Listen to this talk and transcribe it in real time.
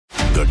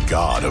The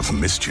god of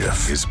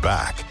mischief is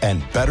back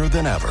and better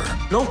than ever.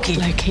 Loki.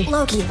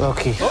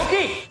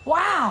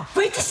 Wow,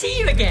 great to see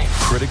you again.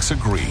 Critics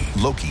agree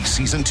Loki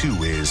Season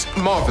 2 is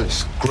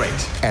marvelous. Great.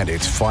 And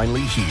it's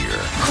finally here.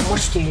 How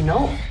much do you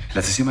know?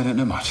 Let's assume I don't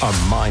know much. A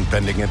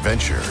mind-bending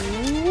adventure.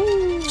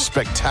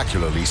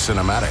 Spectacularly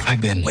cinematic.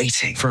 I've been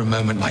waiting for a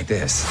moment like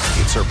this.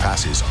 It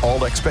surpasses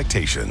all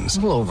expectations. A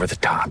little over the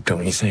top,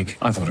 don't you think?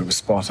 I thought it was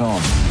spot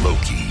on.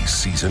 Loki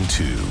Season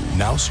 2.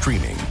 Now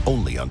streaming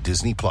only on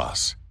Disney+.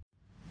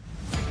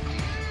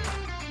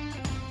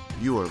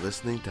 You are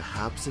listening to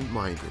Habsent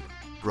Minded,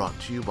 brought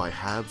to you by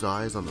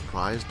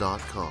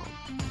HabsEyesOnThePrize.com.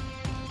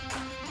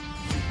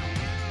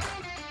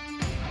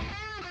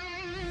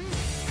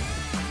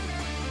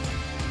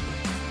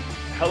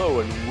 Hello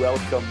and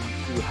welcome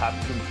to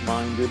Habsent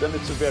Minded, and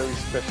it's a very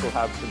special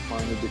Habsent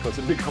Minded because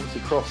it becomes a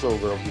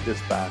crossover of the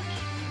Dispatch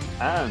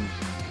and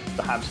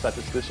the Habs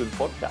Statistician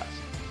podcast,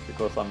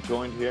 because I'm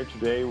joined here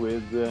today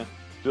with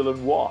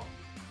Dylan Waugh.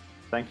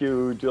 Thank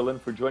you, Dylan,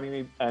 for joining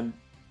me, and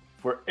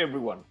for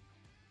everyone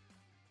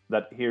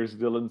that hears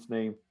Dylan's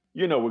name,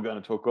 you know we're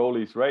going to talk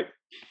goalies, right?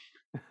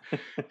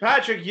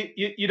 Patrick,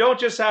 you don't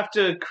just have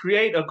to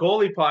create a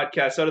goalie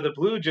podcast out of the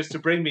blue just to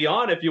bring me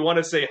on. If you want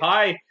to say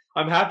hi,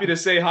 I'm happy to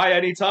say hi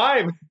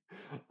anytime.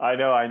 I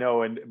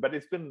know, but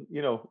it's been,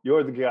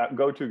 you're the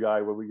go-to guy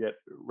when we get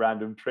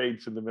random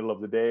trades in the middle of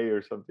the day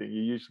or something.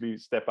 You usually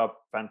step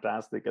up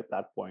fantastic at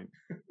that point,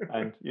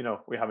 and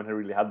we haven't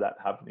really had that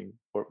happening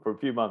for a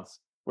few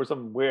months for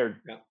some weird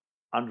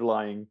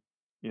underlying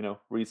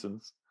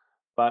reasons.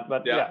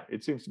 But yeah,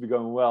 it seems to be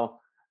going well.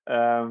 We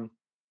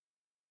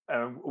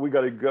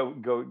got to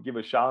go give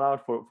a shout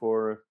out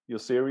for your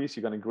series.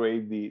 You're going to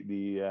grade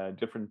the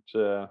different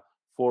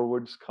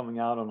forwards coming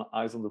out on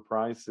Eyes on the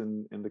Prize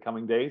in the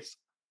coming days.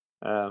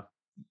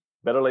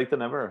 Better late than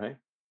never, hey?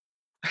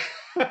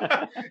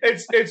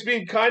 It's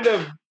been kind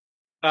of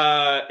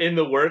in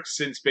the works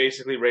since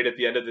basically right at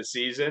the end of the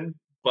season,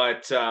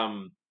 but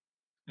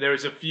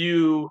there's a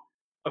few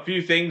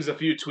things, a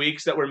few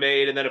tweaks that were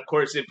made, and then of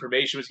course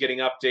information was getting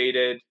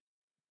updated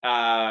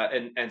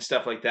and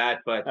stuff like that.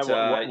 But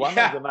one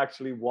of them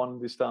actually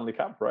won the Stanley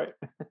Cup, right?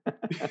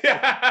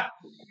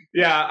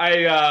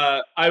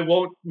 I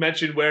won't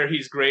mention where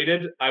he's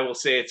graded. I will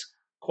say it's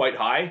quite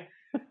high.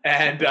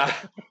 And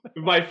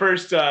my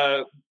first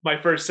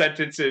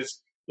sentence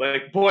is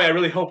like, boy, I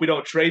really hope we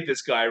don't trade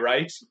this guy,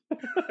 right?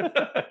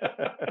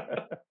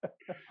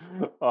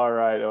 All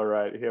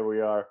right. Here we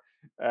are.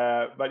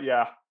 But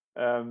yeah,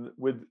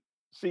 with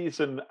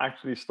season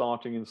actually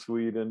starting in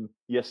Sweden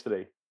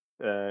yesterday.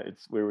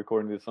 We're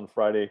recording this on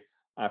Friday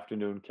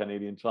afternoon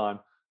Canadian time,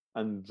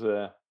 and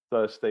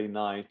Thursday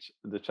night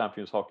the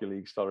Champions Hockey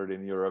League started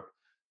in Europe.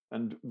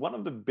 And one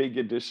of the big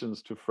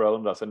additions to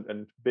Frölunda,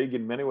 and big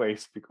in many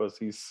ways because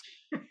he's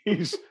big,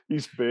 is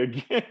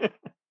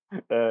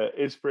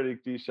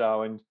Frederik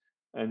Dichow,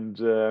 and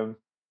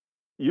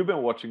you've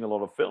been watching a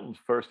lot of films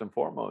first and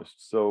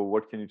foremost. So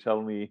what can you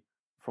tell me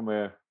from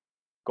a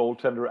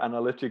goaltender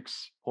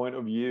analytics point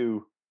of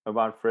view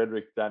about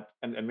Frederik, that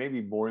and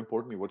maybe more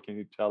importantly, what can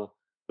you tell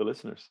the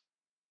listeners?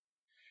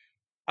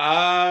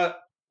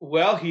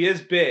 Well, he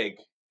is big.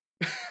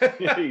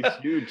 Yeah, he's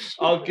huge.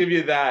 I'll give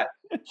you that.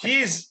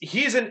 He's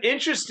an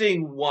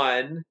interesting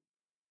one.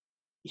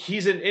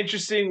 He's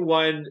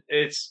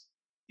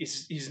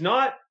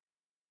not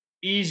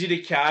easy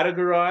to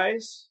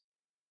categorize.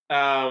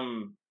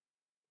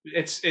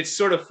 It's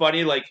sort of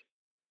funny, like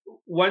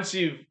once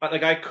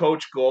I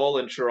coach goal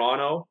in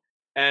Toronto,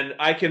 and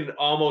I can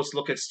almost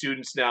look at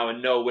students now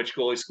and know which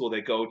goalie school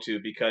they go to,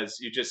 because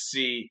you just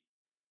see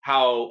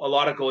how a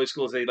lot of goalie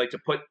schools, they like to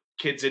put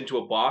kids into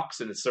a box,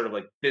 and it's sort of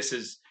like this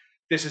is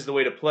the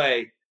way to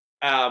play.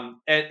 And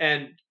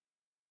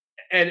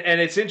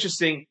it's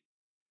interesting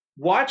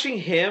watching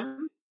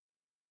him.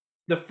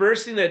 The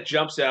first thing that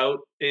jumps out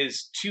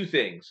is two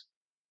things.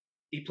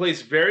 He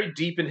plays very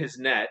deep in his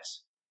net,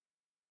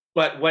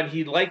 but when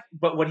he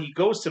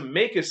goes to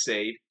make a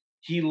save,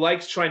 he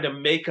likes trying to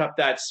make up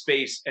that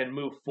space and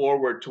move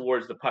forward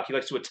towards the puck. He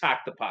likes to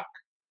attack the puck.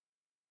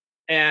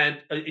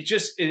 And it's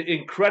just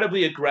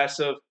incredibly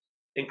aggressive,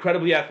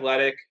 incredibly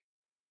athletic.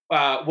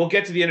 We'll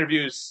get to the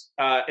interviews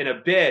in a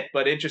bit,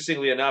 but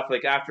interestingly enough,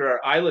 like after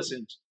I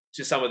listened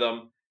to some of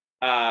them,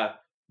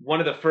 one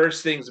of the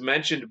first things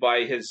mentioned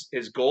by his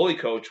goalie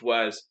coach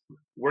was,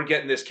 we're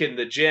getting this kid in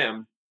the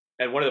gym.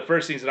 And one of the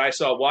first things that I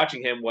saw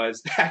watching him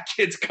was, that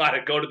kid's got to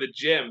go to the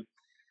gym.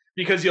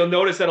 Because you'll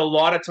notice that a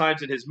lot of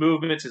times in his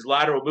movements, his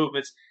lateral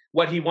movements,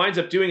 what he winds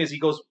up doing is he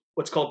goes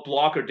what's called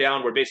blocker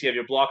down, where basically you have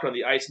your blocker on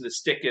the ice and the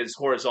stick is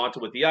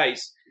horizontal with the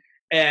ice.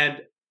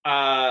 And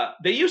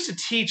they used to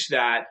teach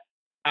that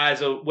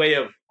as a way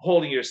of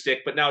holding your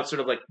stick, but now it's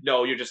sort of like,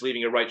 no, you're just leaving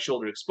your right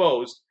shoulder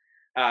exposed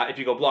if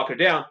you go blocker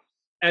down.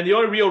 And the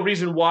only real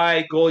reason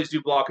why goalies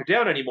do blocker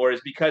down anymore is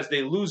because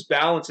they lose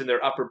balance in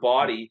their upper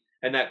body,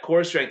 and that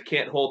core strength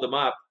can't hold them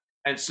up.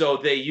 And so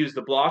they use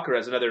the blocker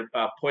as another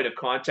point of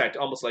contact,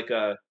 almost like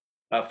a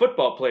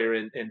football player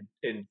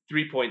in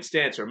three-point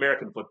stance, or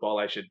American football,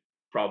 I should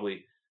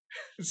probably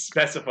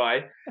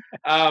specify.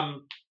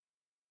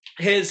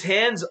 his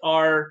hands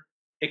are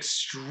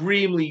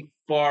extremely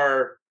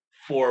far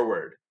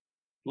forward,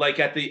 like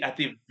at the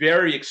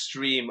very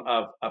extreme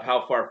of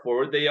how far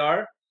forward they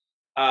are.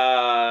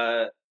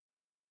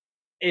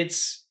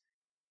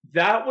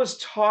 That was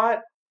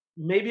taught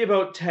maybe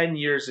about 10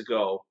 years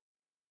ago,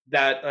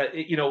 that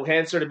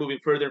hands started moving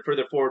further and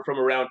further forward from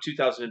around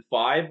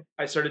 2005.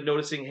 I started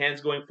noticing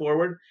hands going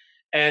forward,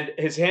 and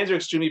his hands are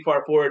extremely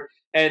far forward,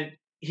 and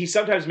he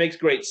sometimes makes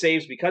great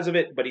saves because of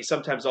it, but he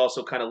sometimes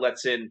also kind of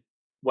lets in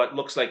what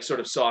looks like sort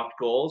of soft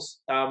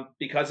goals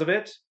because of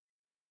it.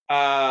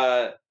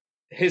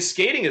 His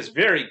skating is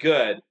very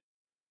good,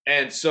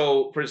 and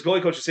so for his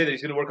goalie coach to say that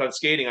he's going to work on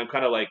skating, I'm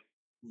kind of like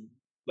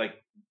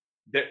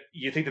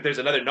you think that there's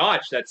another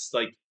notch.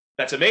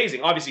 That's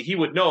amazing. Obviously, he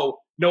would know,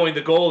 knowing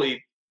the goalie,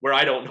 where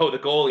I don't know the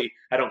goalie.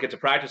 I don't get to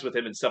practice with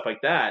him and stuff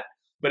like that.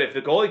 But if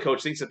the goalie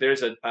coach thinks that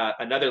there's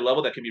another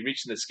level that can be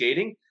reached in the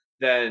skating,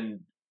 then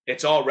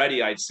it's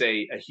already, I'd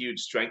say, a huge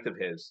strength of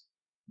his.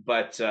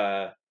 But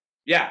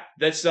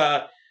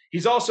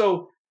he's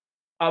also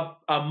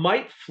a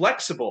mite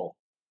flexible,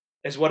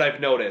 is what I've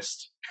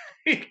noticed.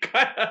 He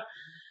can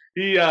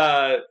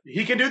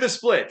do the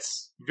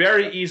splits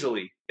very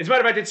easily. As a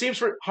matter of fact, it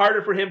seems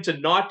harder for him to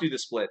not do the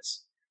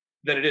splits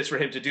than it is for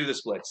him to do the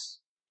splits.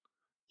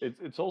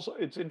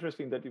 It's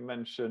interesting that you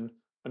mention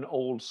an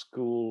old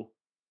school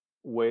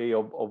way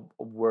of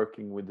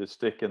working with the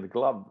stick and the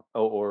glove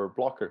or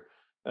blocker,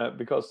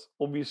 because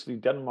obviously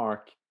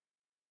Denmark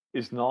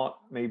is not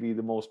maybe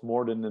the most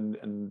modern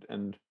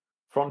and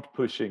front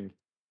pushing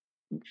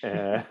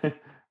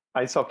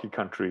ice hockey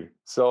country.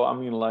 So I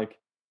mean, like,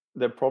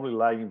 they're probably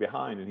lagging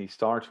behind, and he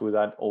starts with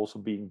that also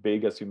being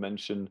big, as you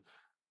mentioned,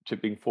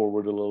 tipping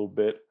forward a little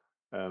bit.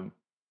 And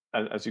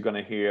as you're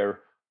going to hear,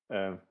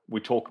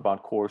 we talk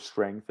about core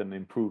strength and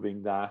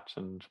improving that,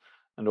 and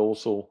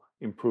also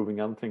improving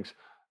other things.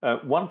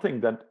 One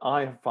thing that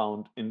I have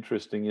found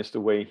interesting is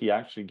the way he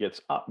actually gets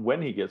up.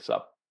 When he gets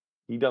up,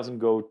 he doesn't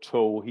go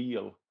toe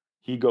heel.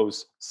 He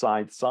goes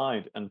side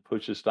and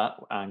pushes that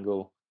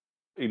angle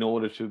in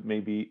order to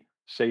maybe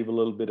save a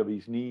little bit of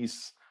his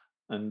knees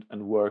and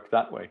work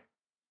that way.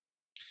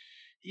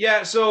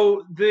 Yeah,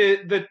 so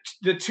the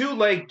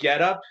 2-leg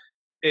get up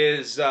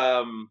is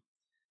I'm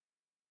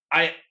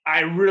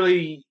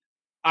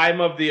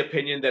of the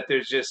opinion that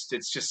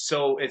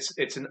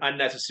it's an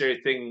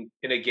unnecessary thing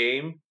in a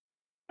game.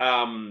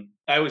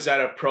 I was at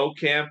a pro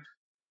camp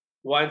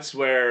once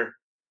where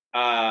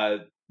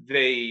one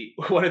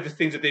of the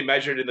things that they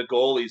measured in the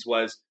goalies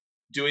was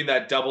doing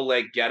that double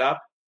leg get up,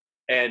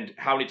 and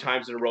how many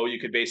times in a row you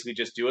could basically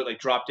just do it, like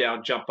drop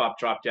down, jump up,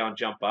 drop down,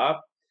 jump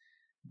up.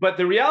 But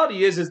the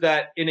reality is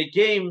that in a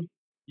game,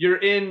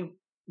 you're in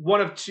one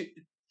of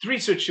three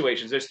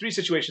situations. There's three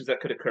situations that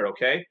could occur,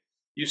 okay?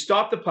 You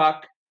stop the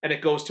puck, and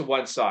it goes to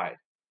one side,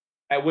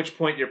 at which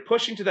point you're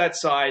pushing to that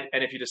side,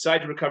 and if you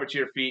decide to recover to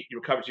your feet, you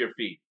recover to your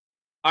feet.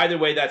 Either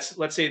way,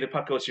 let's say the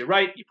puck goes to your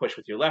right, you push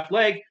with your left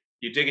leg,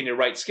 you dig in your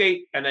right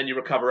skate, and then you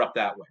recover up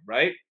that way,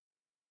 right?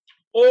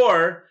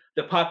 Or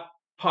the puck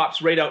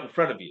pops right out in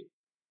front of you.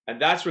 And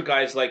that's where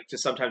guys like to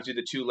sometimes do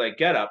the 2-leg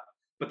get up.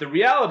 But the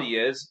reality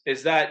is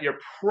that you're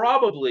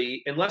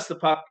probably, unless the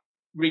puck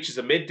reaches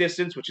a mid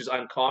distance, which is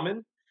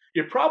uncommon,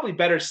 you're probably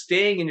better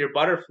staying in your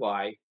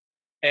butterfly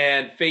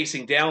and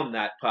facing down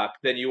that puck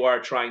than you are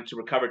trying to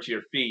recover to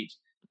your feet,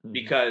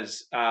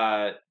 because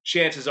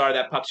chances are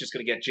that puck's just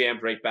going to get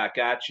jammed right back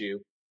at you.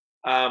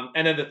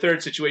 And then the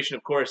third situation,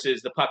 of course,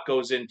 is the puck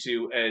goes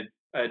into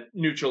a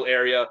neutral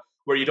area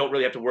where you don't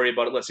really have to worry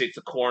about it. Let's say it's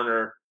a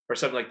corner or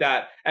something like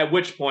that, at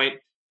which point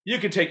you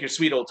can take your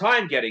sweet old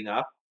time getting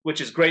up,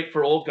 which is great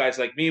for old guys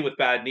like me with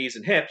bad knees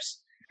and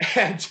hips.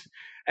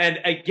 And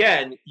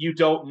again, you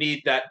don't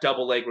need that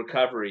double leg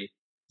recovery.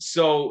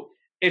 So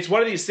it's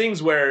one of these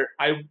things where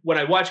when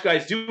I watch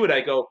guys do it,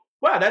 I go,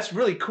 wow, that's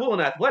really cool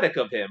and athletic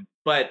of him.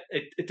 But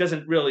it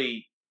doesn't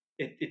really,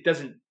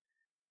 to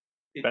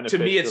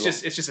me, it's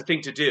just a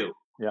thing to do.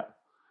 Yeah.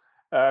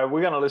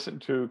 We're going to listen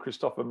to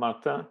Kristoffer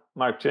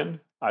Martin.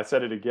 I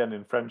said it again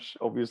in French,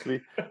 obviously.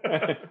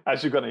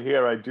 As you're going to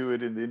hear, I do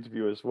it in the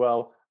interview as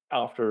well,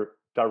 after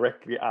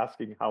directly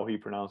asking how he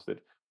pronounced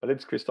it. But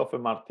it's Kristoffer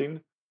Martin,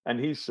 and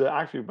he's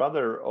actually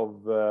brother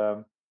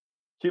of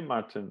Kim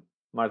Martin,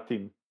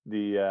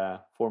 the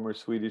former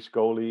Swedish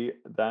goalie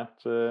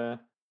that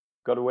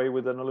got away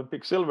with an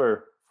Olympic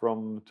silver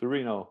from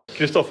Torino.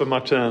 Kristoffer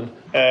Martin,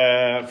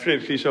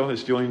 Frederik Dichow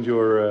has joined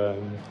your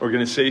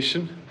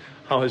organization.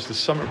 How has the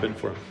summer been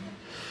for him?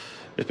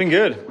 It's been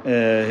good.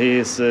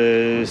 He's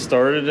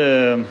started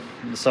the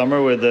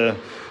summer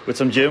with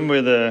some gym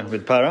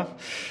with Para,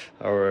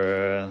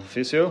 our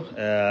physio.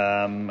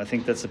 I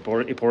think that's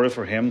important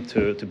for him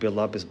to build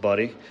up his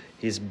body.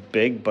 He's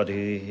big, but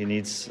he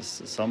needs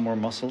some more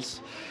muscles.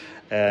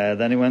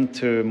 Then he went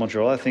to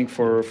Montreal, I think,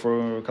 for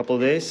a couple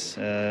of days.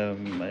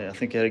 I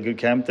think he had a good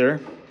camp there.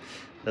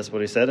 That's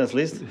what he said, at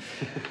least.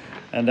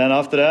 And then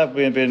after that,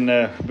 we've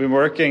been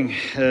working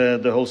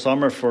the whole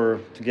summer to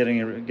getting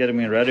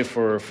him ready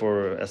for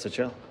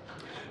SHL.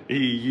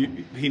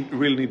 He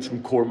really needs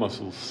some core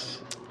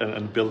muscles.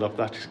 and build up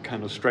that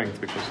kind of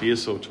strength because he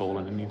is so tall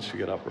and he needs to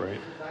get up, right?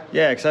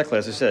 Yeah, exactly.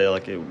 As you say,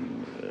 like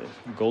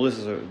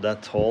goalies are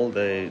that tall.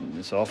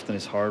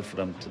 It's hard for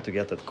them to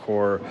get that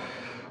core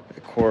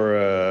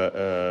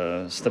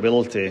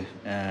stability,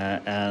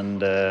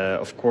 and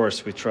of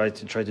course we try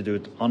to do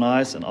it on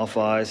ice and off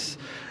ice,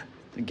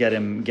 get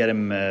him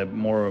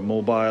more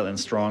mobile and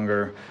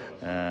stronger.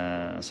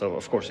 So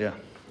of course, yeah.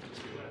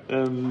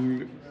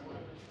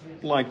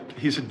 Like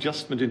his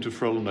adjustment into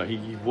Frölunda,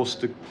 he was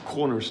the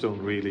cornerstone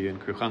really in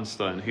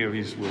Kristianstad, and here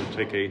he will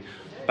take a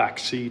back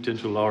seat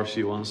into Lars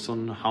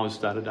Johansson. How is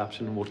that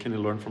adaptation, and what can you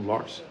learn from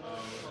Lars?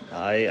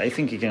 I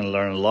think you can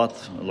learn a lot.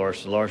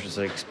 Lars is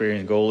an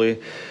experienced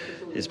goalie.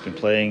 He's been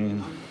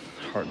playing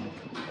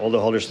all the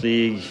Holders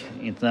League,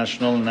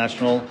 international,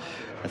 national.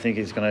 I think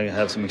he's going to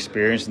have some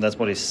experience, and that's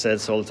what he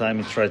says all the time.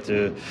 He tried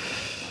to,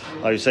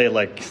 how you say,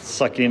 like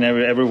suck in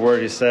every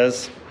word he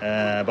says.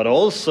 But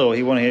also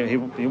he want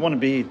to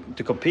be here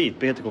to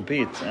compete,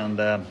 and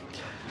I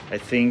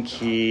think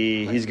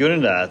he's good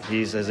in that. He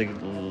has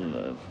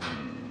a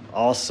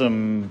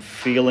awesome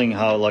feeling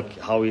how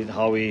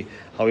we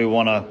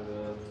want to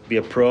be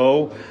a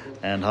pro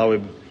and how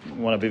we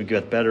want to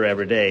get better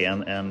every day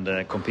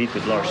and compete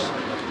with Lars.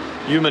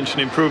 You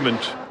mentioned improvement.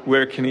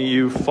 Where can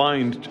you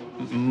find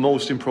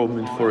most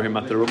improvement for him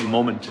at the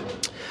moment?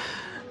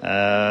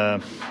 I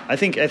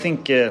think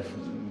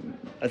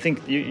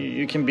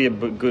you can be a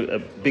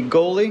big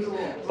goalie,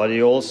 but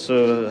you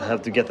also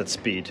have to get that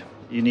speed.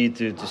 You need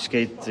to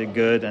skate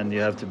good, and you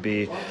have to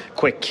be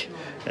quick.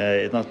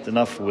 It's not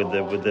enough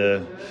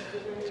to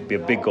be a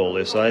big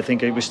goalie. So I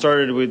think we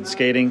started with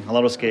skating, a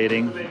lot of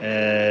skating,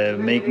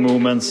 make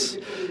movements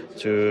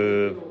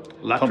to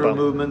lateral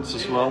movements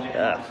as well.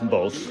 Yeah,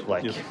 both.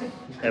 Like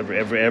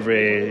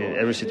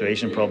every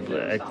situation,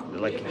 probably.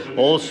 Like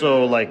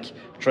also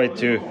try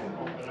to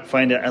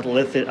find the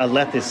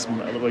athleticism.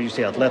 What you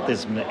say,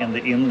 athleticism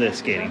in the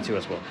skating too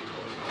as well.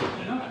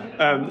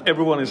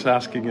 Everyone is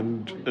asking,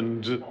 and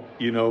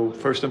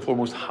first and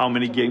foremost, how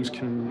many games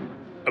can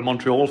a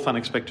Montreal fan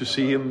expect to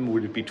see him?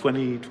 Would it be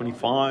 20,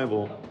 25,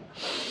 or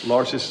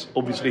Lars is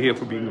obviously here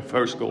for being the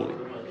first goalie?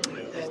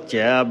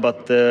 Yeah,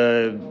 but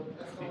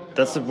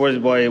that's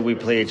why we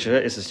play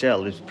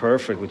SSL. It's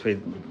perfect. We play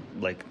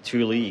like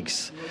 2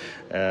 leagues,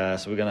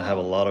 so we're gonna have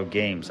a lot of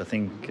games. I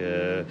think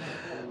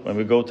when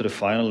we go to the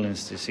final in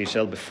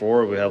CHL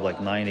before, we have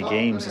like 90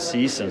 games a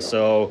season.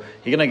 So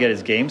he's gonna get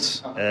his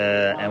games,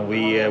 and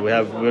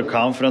we're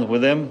confident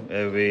with him.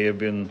 We've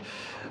been.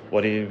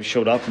 What he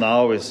showed up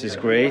now is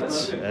great.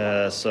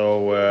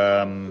 So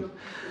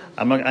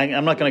I'm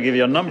not going to give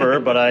you a number,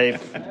 but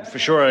for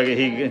sure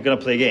he's going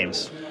to play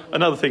games.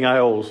 Another thing I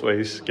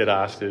always get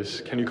asked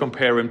is, can you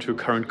compare him to a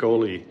current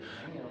goalie,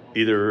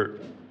 either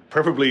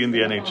preferably in the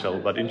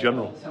NHL, but in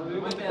general?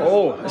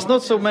 Oh, it's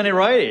not so many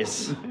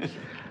righties.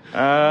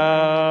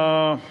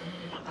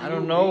 I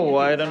don't know.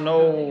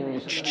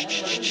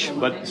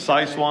 But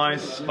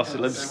size-wise,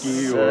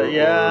 Vasilevsky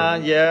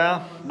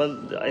yeah.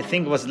 But I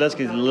think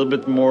Vasilevsky is a little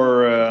bit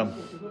more.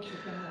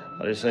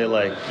 How do you say?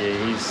 Like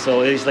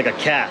he's like a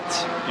cat.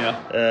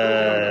 Yeah.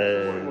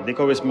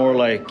 Dichow is more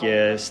like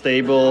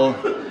stable,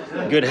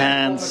 good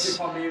hands,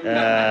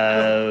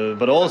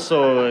 but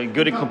also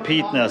good in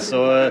completeness.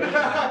 So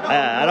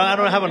I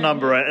don't have a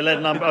number,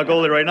 a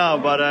goalie right now,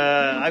 but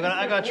I'm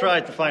gonna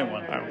try to find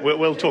one.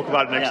 We'll talk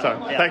about it next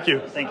time. Yeah. Thank you.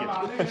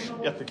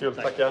 Jättekul.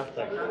 Tack.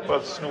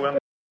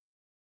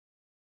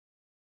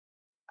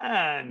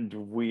 And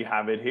we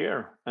have it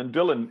here. And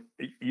Dylan,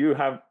 you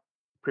have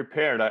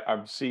prepared.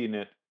 I've seen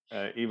it.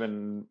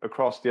 Even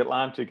across the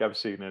Atlantic, I've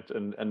seen it,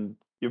 and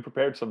you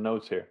prepared some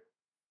notes here.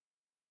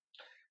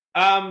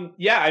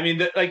 Yeah, I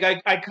mean, I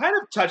kind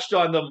of touched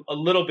on them a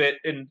little bit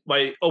in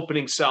my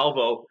opening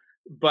salvo,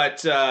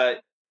 but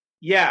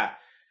yeah,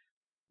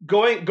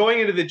 going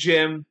into the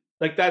gym,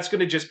 like that's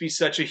going to just be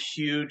such a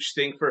huge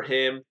thing for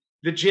him.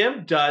 The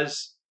gym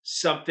does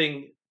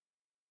something.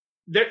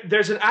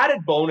 There's an added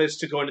bonus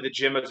to going to the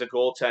gym as a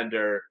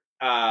goaltender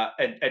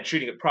and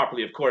treating it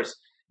properly, of course,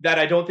 that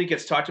I don't think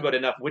gets talked about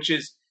enough, which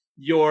is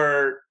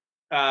your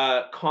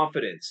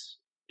confidence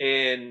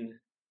in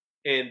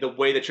the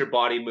way that your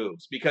body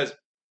moves. Because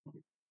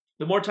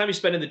the more time you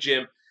spend in the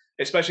gym,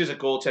 especially as a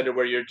goaltender,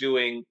 where you're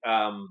doing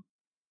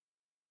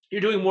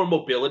more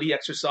mobility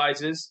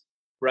exercises,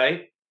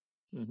 right?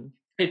 Mm-hmm.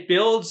 It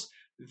builds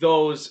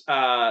those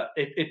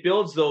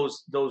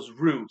those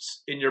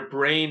roots in your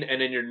brain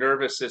and in your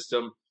nervous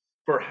system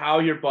for how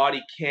your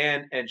body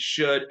can and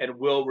should and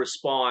will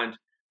respond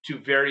to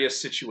various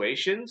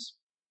situations.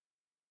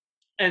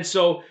 And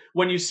so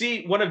when you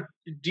see one of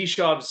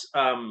Dichow's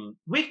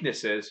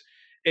weaknesses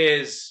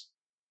is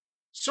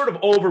sort of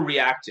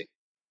overreacting,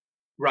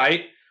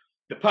 right?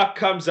 The puck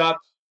comes up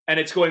and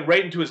it's going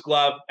right into his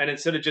glove, and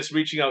instead of just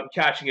reaching out and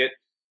catching it,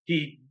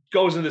 he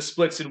goes in the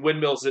splits and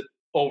windmills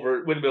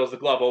the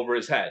glove over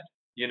his head,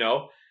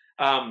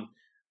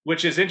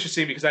 which is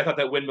interesting because I thought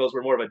that windmills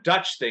were more of a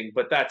Dutch thing,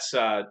 but that's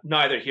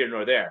neither here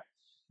nor there.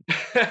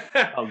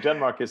 Well,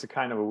 Denmark is a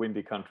kind of a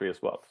windy country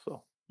as well,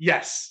 so.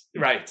 Yes,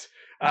 right.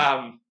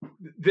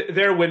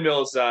 Their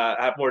windmills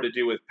have more to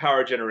do with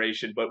power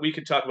generation, but we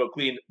could talk about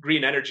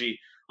green energy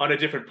on a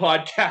different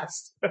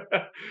podcast.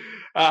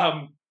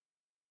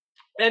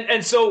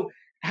 And so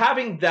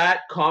having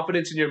that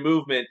confidence in your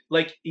movement,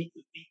 like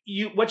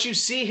what you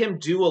see him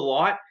do a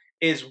lot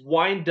is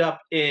wind up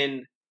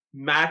in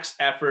max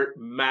effort,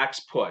 max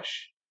push.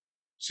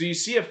 So you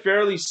see a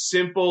fairly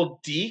simple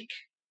deke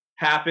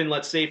happen,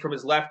 let's say from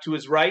his left to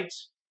his right?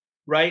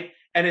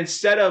 And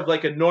instead of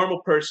like a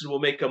normal person will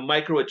make a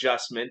micro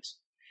adjustment,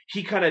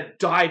 he kind of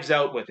dives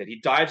out with it. He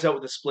dives out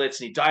with the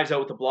splits and he dives out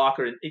with the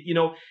blocker. And,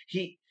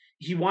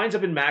 he winds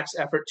up in max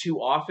effort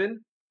too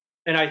often.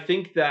 And I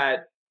think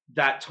that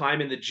time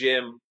in the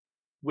gym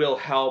will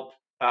help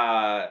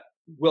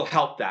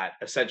that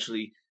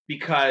essentially,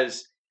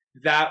 because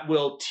that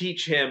will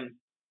teach him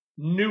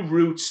new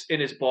roots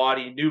in his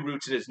body, new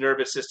roots in his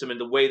nervous system, and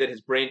the way that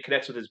his brain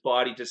connects with his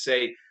body to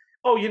say,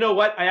 oh, you know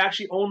what? I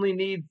actually only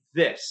need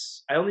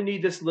this. I only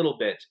need this little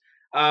bit.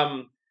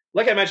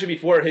 Like I mentioned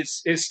before,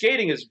 his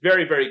skating is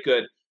very, very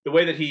good. The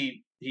way that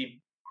he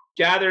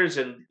gathers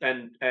and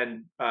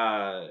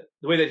the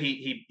way that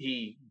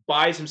he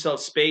buys himself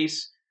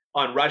space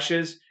on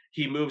rushes,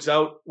 he moves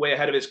out way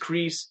ahead of his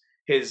crease.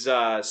 His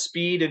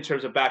speed in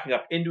terms of backing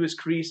up into his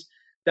crease,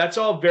 that's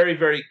all very,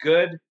 very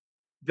good.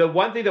 The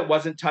one thing that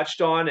wasn't touched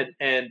on,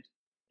 and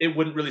it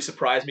wouldn't really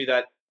surprise me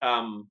that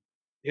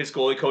his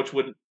goalie coach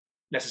wouldn't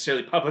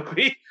necessarily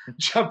publicly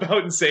jump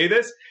out and say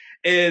this,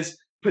 is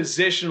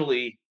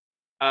positionally,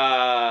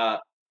 I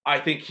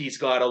think he's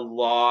got a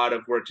lot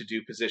of work to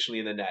do positionally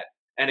in the net.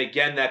 And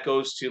again, that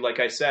goes to, like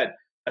I said,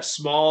 a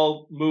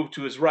small move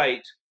to his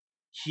right,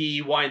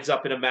 he winds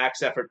up in a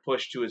max effort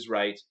push to his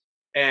right.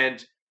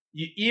 And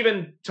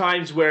even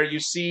times where you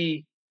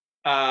see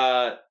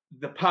the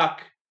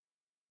puck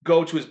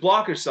go to his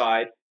blocker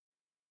side,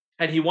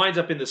 and he winds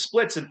up in the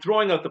splits and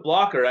throwing out the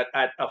blocker at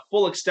a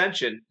full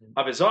extension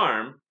of his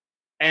arm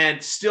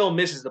and still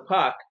misses the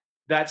puck,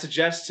 that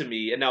suggests to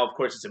me, and now of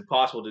course it's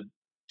impossible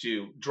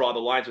to draw the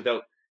lines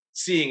without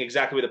seeing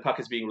exactly where the puck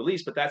is being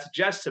released, but that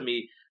suggests to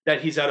me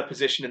that he's out of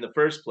position in the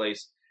first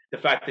place, the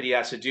fact that he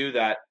has to do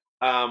that.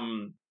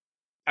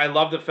 I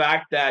love the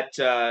fact that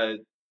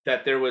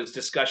there was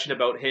discussion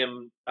about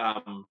him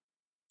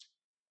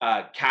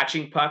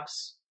catching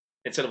pucks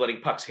instead of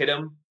letting pucks hit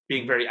him,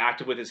 being very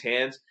active with his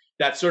hands.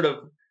 That's sort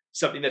of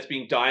something that's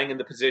being dying in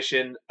the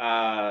position.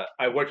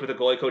 I worked with a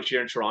goalie coach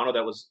here in Toronto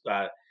that was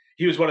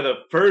he was one of the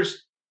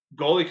first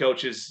goalie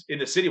coaches in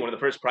the city, one of the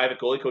first private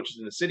goalie coaches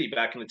in the city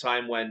back in the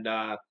time when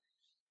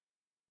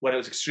it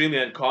was extremely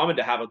uncommon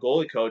to have a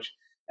goalie coach.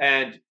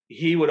 And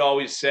he would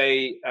always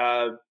say,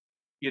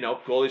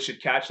 goalies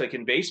should catch like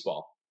in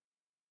baseball.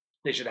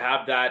 They should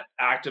have that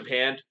active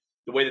hand,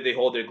 the way that they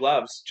hold their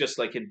gloves, just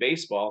like in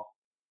baseball.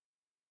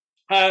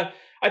 I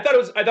thought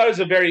it was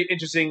a very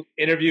interesting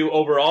interview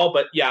overall,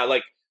 but yeah,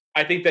 like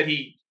I think that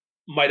he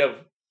might have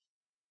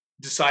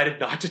decided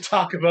not to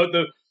talk about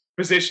the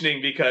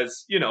positioning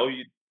because,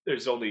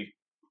 there's only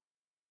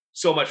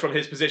so much from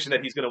his position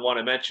that he's going to want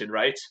to mention,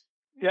 right?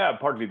 Yeah,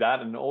 partly that,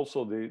 and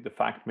also the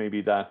fact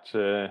maybe that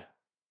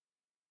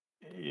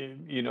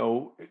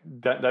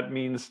that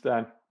means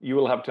that you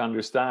will have to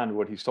understand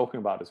what he's talking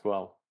about as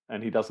well,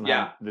 and he doesn't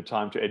have the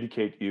time to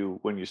educate you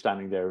when you're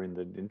standing there in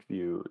the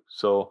interview.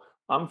 So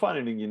I'm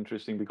finding it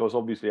interesting because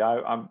obviously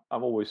I've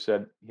always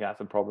said he has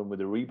a problem with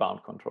the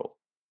rebound control,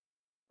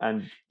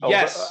 and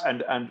yes,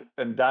 and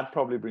that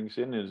probably brings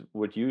in is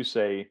what you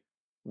say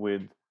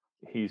with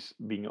he's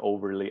being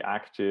overly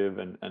active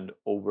and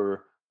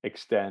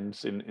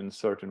overextends in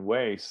certain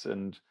ways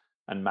and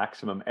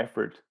maximum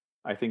effort.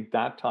 I think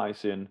that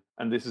ties in,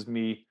 and this is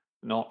me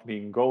not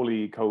being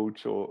goalie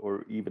coach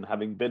or even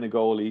having been a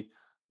goalie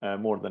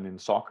more than in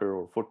soccer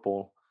or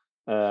football,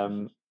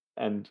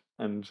 and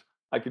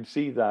I could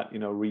see that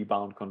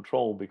rebound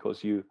control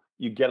because you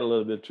get a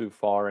little bit too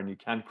far and you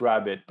can't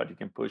grab it, but you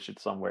can push it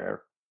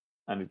somewhere,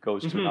 and it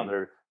goes to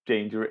another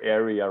danger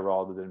area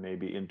rather than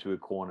maybe into a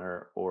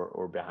corner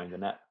or behind the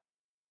net.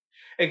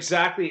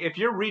 Exactly. If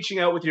you're reaching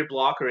out with your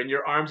blocker and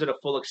your arm's at a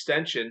full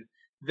extension,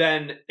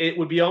 then it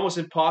would be almost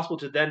impossible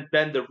to then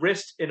bend the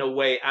wrist in a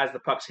way as the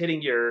puck's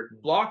hitting your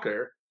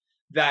blocker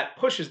that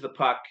pushes the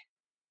puck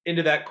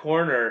into that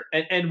corner.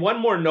 And one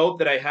more note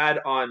that I had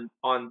on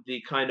the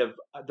kind of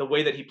the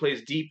way that he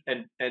plays deep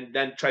and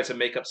then tries to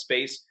make up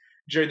space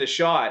during the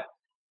shot.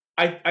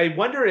 I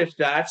wonder if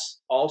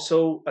that's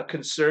also a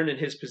concern in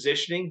his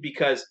positioning,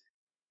 because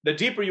the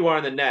deeper you are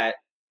in the net,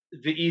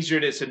 the easier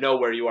it is to know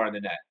where you are in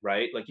the net,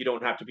 right? Like you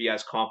don't have to be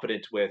as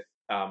confident with,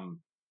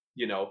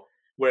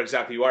 where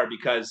exactly you are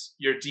because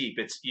you're deep.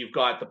 You've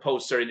got the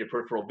posts are in your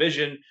peripheral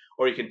vision,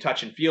 or you can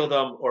touch and feel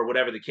them, or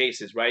whatever the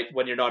case is, right?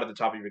 When you're not at the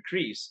top of your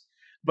crease.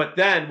 But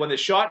then when the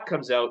shot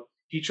comes out,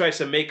 he tries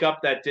to make up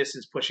that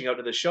distance pushing out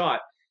to the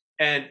shot.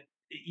 And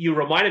you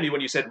reminded me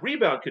when you said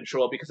rebound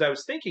control, because I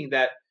was thinking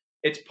that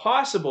it's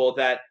possible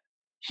that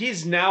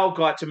he's now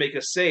got to make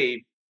a save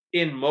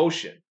in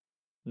motion,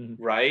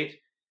 right?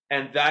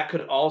 And that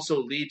could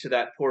also lead to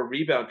that poor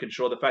rebound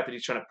control, the fact that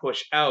he's trying to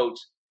push out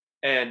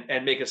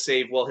and make a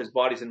save while his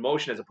body's in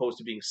motion, as opposed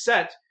to being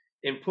set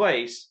in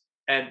place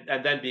and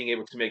then being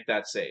able to make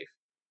that save.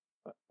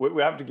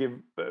 We have to give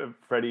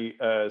Freddie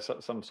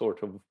some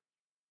sort of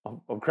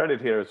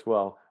credit here as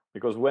well,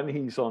 because when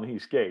he's on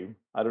his game,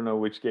 I don't know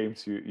which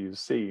games you've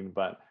seen,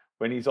 but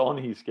when he's on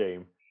his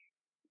game,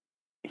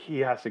 he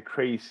has a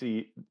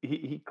crazy.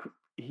 He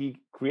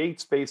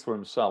creates space for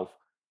himself,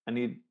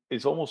 and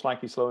it's almost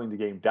like he's slowing the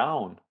game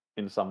down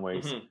in some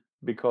ways,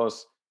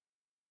 because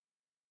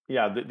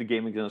the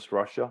game against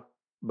Russia,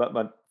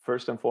 but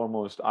first and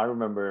foremost, I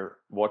remember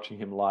watching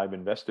him live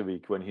in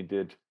Västervik when he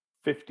did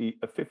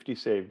a 50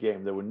 save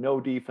game. There were no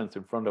defense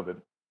in front of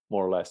him,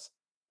 more or less,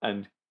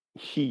 and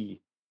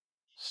he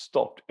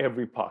stopped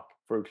every puck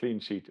for a clean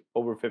sheet,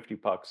 over 50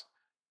 pucks.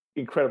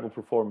 Incredible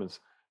performance.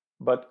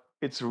 But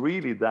it's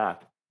really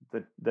that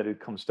it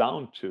comes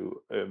down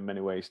to in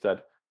many ways,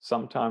 that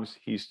sometimes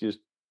he's just,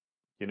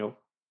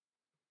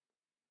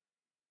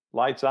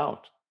 lights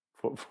out,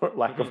 for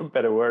lack of a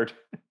better word.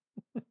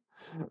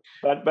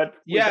 but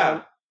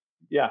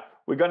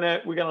we're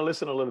gonna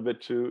listen a little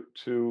bit to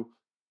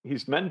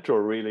his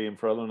mentor really in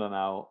Frölunda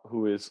now,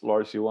 who is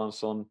Lars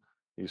Johansson.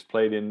 He's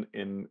played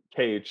in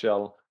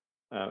KHL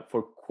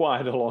for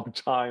quite a long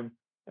time.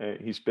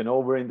 He's been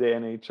over in the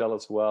NHL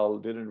as well.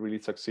 Didn't really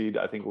succeed.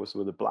 I think it was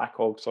with the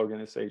Blackhawks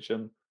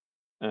organization.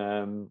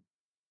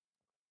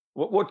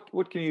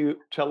 What can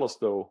you tell us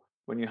though,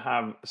 when you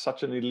have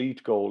such an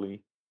elite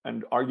goalie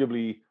and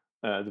arguably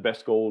the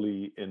best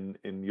goalie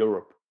in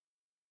Europe,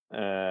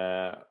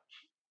 and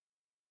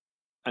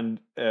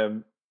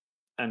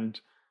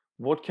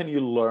what can you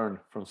learn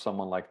from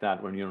someone like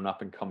that when you're an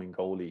up and coming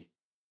goalie?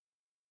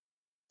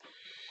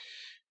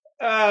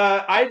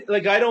 I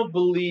don't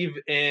believe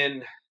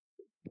in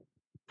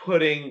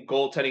putting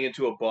goaltending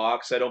into a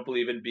box. I don't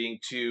believe in being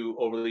too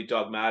overly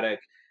dogmatic.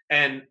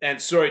 And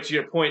sorry, to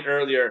your point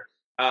earlier,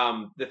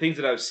 the things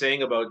that I was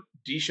saying about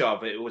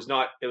Dichow, it was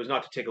not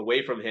to take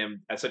away from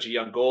him as such a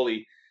young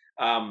goalie.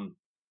 A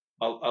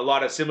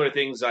lot of similar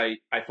things I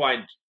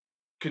find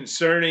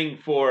concerning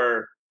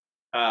for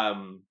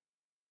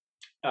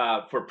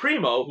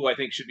Primo, who I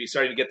think should be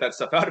starting to get that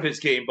stuff out of his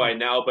game by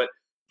now. But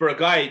for a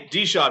guy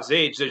Dichow's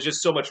age, there's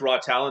just so much raw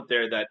talent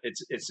there that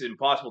it's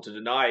impossible to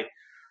deny.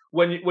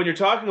 When you're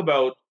talking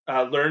about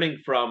learning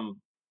from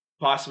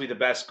possibly the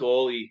best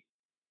goalie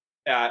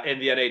in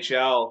the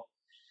NHL,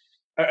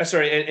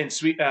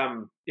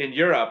 in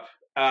Europe.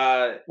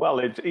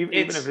 Well,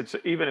 even if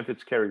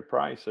it's Carey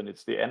Price and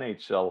it's the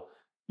NHL,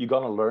 you're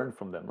gonna learn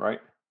from them,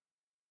 right?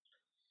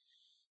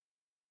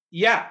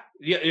 Yeah.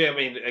 I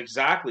mean,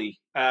 exactly.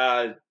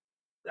 I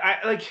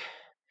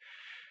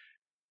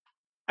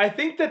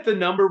think that the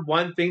number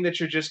one thing that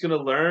you're just going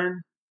to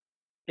learn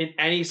in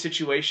any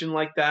situation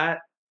like that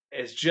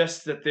is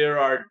just that there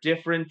are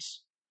different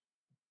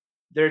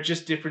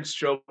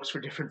strokes for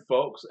different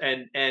folks,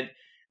 and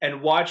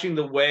watching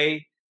the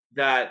way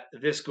that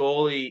this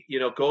goalie,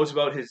 goes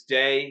about his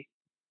day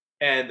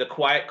and the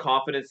quiet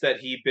confidence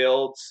that he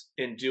builds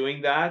in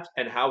doing that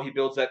and how he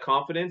builds that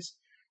confidence,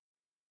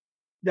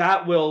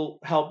 that will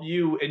help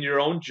you in your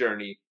own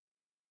journey.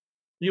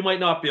 You might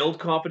not build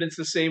confidence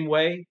the same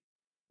way,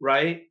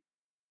 right?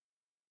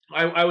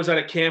 I was at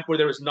a camp where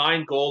there was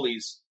 9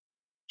 goalies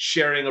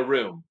sharing a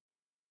room,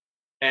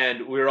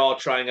 and we were all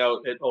trying out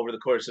it over the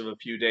course of a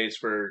few days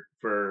for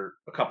a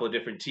couple of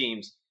different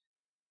teams.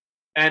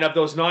 And of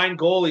those 9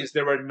 goalies,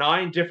 there were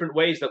 9 different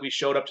ways that we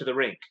showed up to the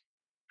rink,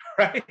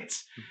 right?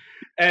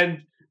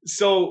 And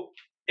so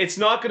it's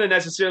not going to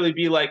necessarily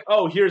be like,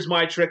 oh, here's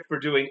my trick for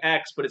doing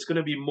X, but it's going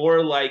to be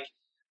more like,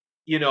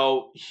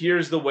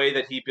 here's the way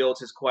that he builds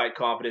his quiet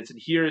confidence, and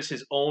here's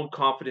his own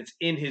confidence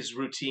in his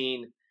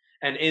routine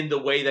and in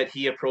the way that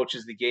he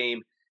approaches the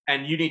game.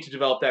 And you need to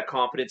develop that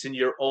confidence in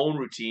your own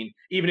routine,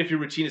 even if your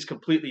routine is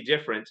completely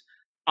different.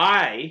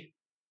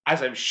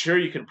 As I'm sure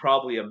you can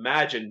probably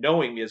imagine,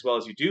 knowing me as well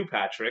as you do,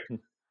 Patrick,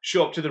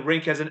 show up to the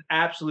rink as an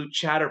absolute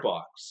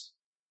chatterbox.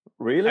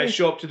 Really? I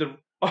show up to the...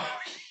 Oh,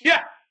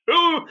 yeah.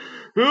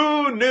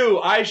 Who knew?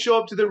 I show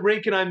up to the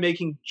rink and I'm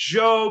making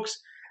jokes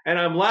and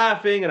I'm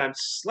laughing and I'm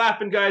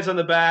slapping guys on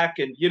the back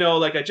and,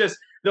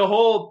 the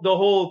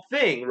whole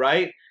thing,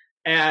 right?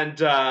 And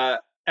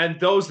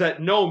those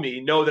that know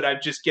me know that I'm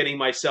just getting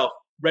myself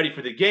ready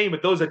for the game.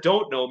 But those that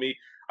don't know me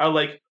are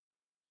like,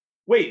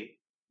 wait,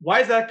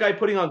 why is that guy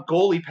putting on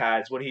goalie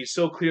pads when he's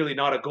so clearly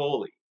not a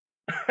goalie?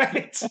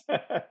 Right?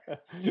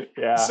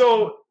 Yeah.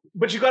 So,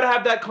 but you got to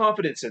have that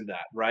confidence in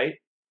that, right?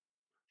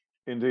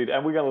 Indeed.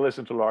 And we're going to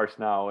listen to Lars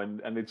now.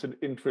 And it's an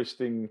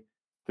interesting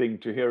thing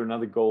to hear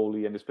another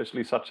goalie, and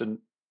especially such an,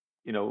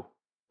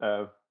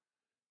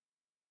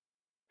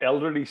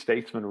 elderly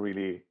statesman,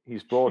 really.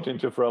 He's brought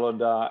into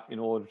Frölunda in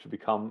order to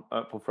become,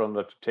 for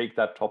Frölunda to take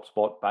that top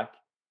spot back.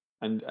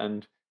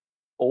 And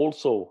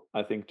also,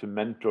 I think, to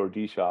mentor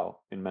Dichow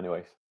in many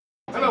ways.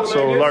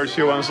 So, Lars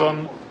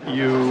Johansson,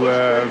 you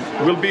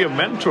will be a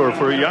mentor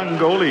for a young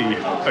goalie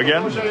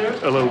again,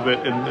 a little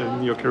bit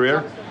in your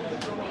career.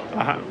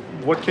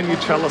 What can you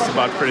tell us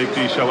about Frederik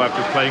Dichow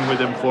after playing with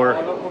him for,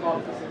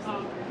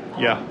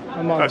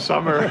 a month. A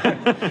summer.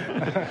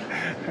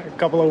 A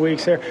couple of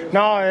weeks here.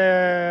 No,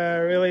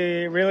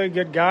 really, really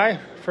good guy.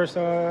 First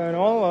and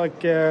all,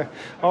 like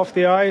off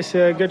the ice,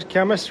 good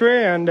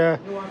chemistry, and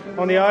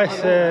on the ice,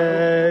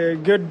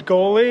 good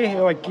goalie.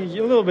 Like a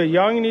little bit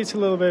young, needs a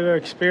little bit of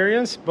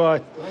experience,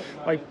 but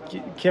like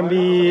can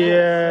be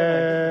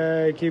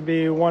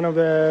one of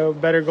the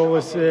better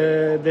goalies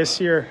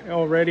this year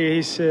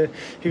already.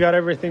 He got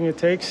everything it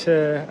takes.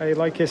 I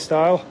like his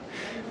style.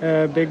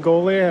 Big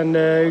goalie and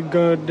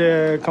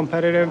good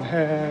competitive.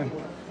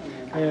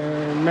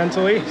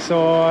 Mentally, so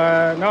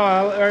no,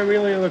 I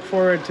really look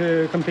forward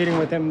to competing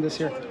with him this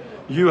year.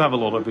 You have a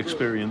lot of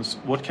experience.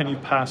 What can you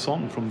pass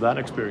on from that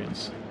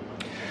experience?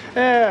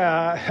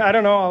 I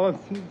don't know. I'll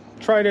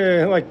try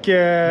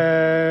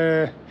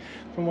to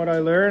from what I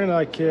learned,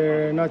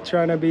 not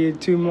trying to be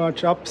too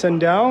much ups and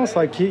downs.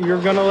 Like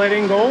you're gonna let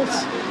in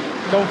goals.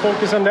 Don't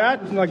focus on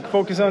that. Like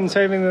focus on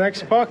saving the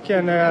next puck,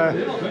 and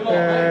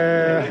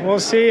we'll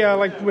see.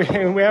 We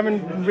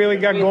haven't really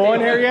got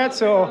going here yet,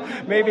 so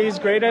maybe he's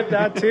great at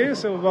that too.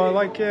 So,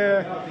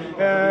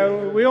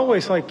 we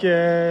always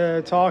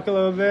talk a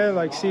little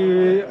bit,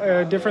 see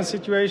a different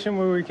situation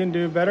where we can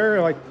do better.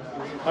 Like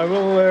I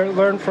will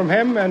learn from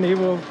him, and he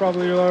will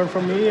probably learn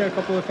from me a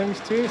couple of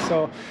things too.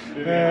 So,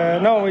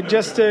 no, it's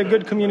just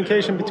good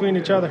communication between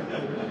each other.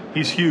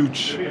 He's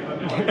huge.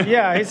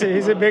 Yeah,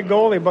 he's a big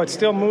goalie, but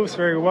still moves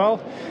very well,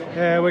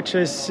 which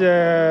is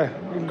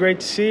great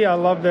to see. I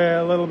love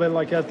a little bit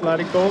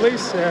athletic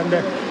goalies, and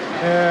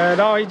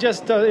no,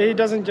 he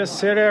doesn't just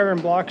sit there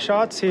and block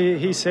shots.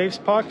 He saves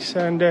pucks,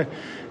 and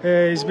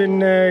he's been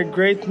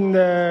great in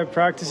the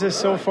practices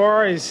so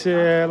far. He's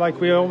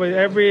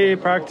every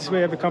practice we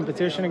have a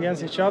competition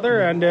against each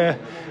other, and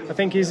I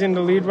think he's in the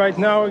lead right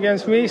now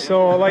against me.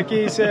 So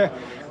he's.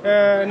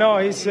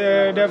 He's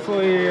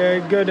definitely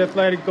a good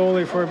athletic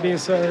goalie for being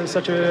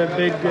such a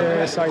big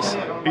size.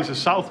 He's a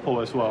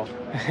southpaw as well.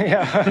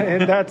 Yeah,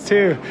 and that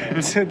too.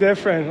 It's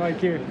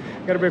different. You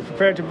got to be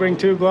prepared to bring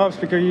two gloves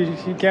because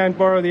you can't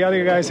borrow the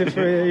other guys if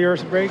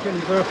yours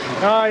breaking. So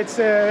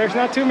there's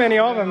not too many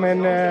of them,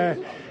 and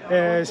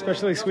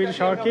especially Swedish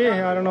hockey.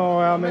 I don't know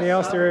how many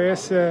else there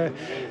is,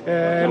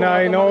 and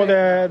I know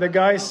the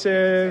guys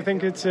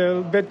think it's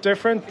a bit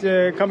different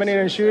coming in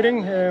and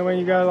shooting when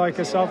you got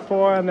a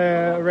southpaw and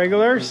a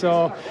regular.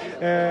 So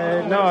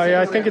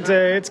I think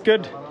it's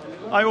good.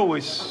 I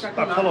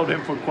followed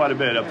him for quite a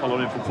bit. I've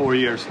followed him for 4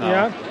 years now.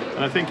 Yeah.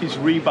 And I think his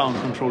rebound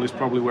control is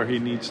probably where he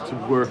needs to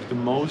work the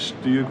most.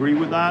 Do you agree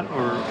with that,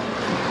 or?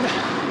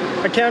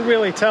 I can't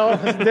really tell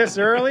this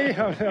early,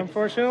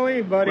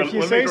 unfortunately. But if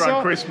you say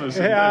so, Christmas.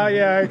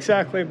 Yeah,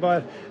 exactly.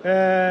 But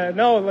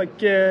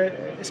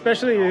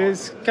especially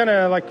it's kind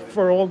of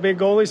for all big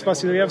goalies.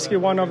 Vasilevsky,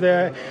 one of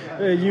the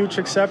huge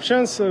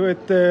exceptions.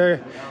 With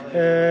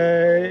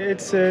it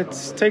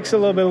takes a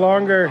little bit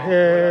longer.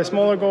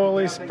 Smaller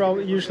goalies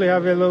probably usually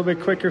have a little bit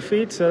quicker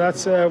feet, so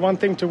that's one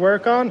thing to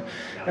work on,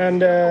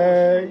 and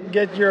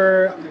get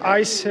your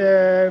eyes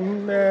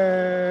on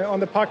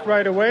the puck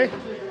right away.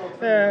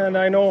 And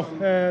I know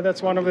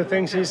that's one of the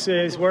things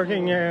he's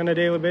working on a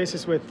daily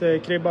basis with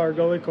Kribba, our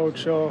goalie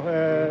coach. So,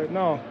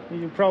 no,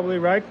 you're probably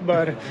right,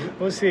 but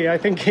we'll see. I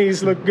think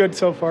he's looked good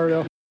so far,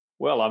 though.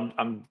 Well,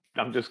 I'm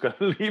just going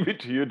to leave it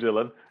to you,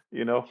 Dylan.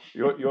 You know,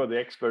 you're the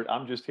expert.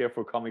 I'm just here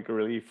for comic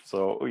relief.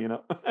 So, you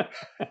know.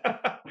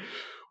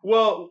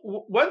 Well,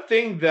 one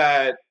thing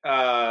that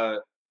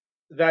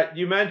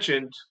you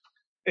mentioned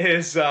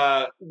is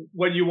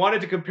when you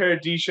wanted to compare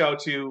Dichow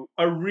to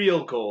a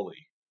real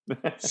goalie.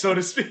 So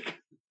to speak.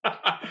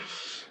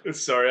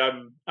 Sorry,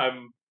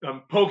 I'm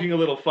poking a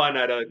little fun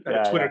at a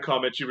Twitter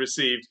comment you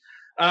received,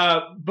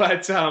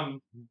 but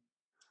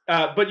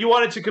you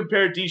wanted to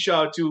compare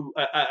Dichow to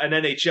an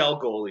NHL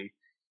goalie,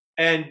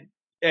 and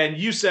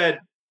you said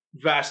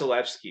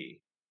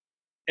Vasilevsky,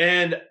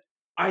 and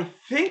I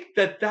think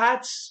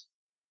that's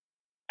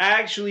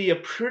actually a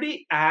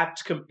pretty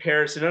apt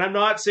comparison. And I'm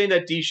not saying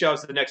that Dichow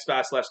is the next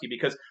Vasilevsky,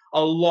 because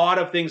a lot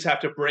of things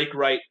have to break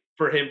right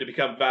for him to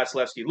become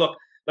Vasilevsky. Look.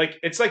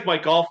 It's like my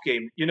golf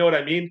game. You know what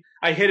I mean?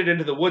 I hit it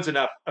into the woods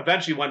enough.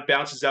 Eventually, one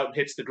bounces out and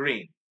hits the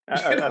green.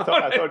 I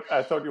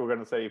thought you were going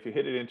to say if you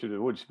hit it into the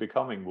woods,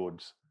 becoming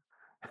woods.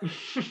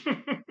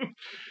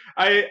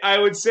 I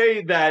would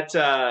say that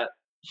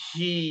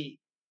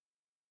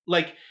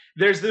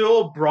there's the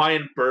old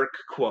Brian Burke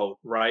quote,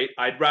 right?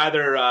 I'd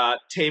rather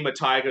tame a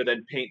tiger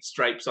than paint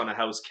stripes on a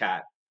house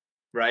cat,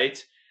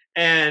 right?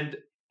 And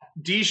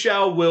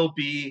Dichow will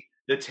be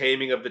the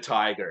taming of the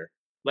tiger.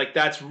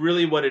 That's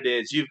really what it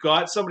is. You've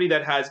got somebody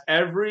that has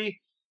every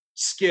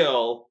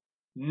skill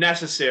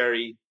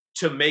necessary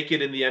to make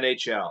it in the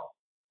NHL.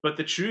 But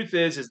the truth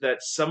is that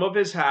some of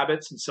his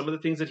habits and some of the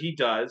things that he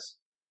does,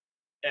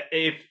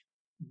 if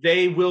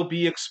they will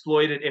be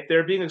exploited, if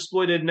they're being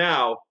exploited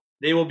now,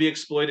 they will be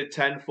exploited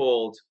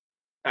tenfold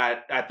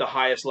at the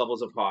highest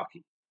levels of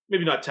hockey.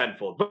 Maybe not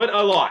tenfold, but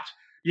a lot.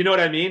 You know what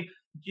I mean?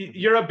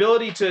 Your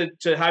ability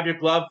to have your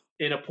glove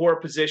in a poor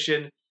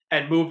position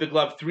and move the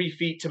glove 3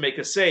 feet to make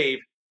a save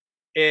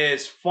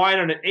is fine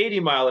on an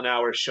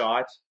 80-mile-an-hour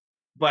shot,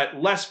 but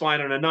less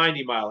fine on a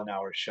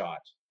 90-mile-an-hour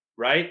shot,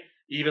 right?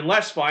 Even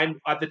less fine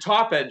at the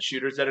top-end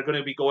shooters that are going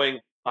to be going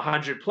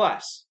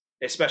 100+,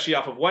 especially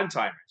off of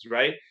one-timers,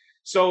 right?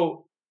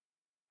 So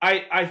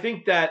I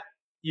think that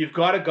you've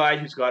got a guy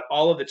who's got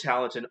all of the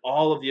talent and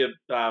all of the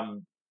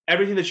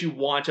everything that you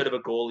want out of a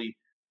goalie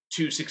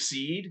to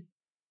succeed.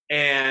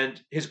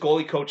 And his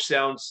goalie coach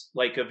sounds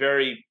like a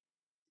very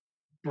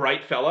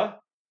bright fella.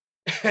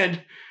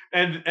 And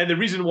the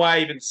reason why I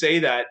even say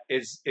that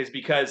is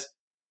because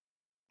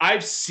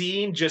I've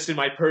seen, just in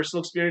my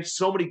personal experience,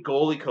 so many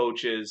goalie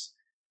coaches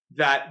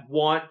that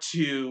want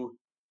to,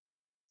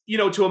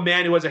 to a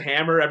man who has a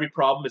hammer, every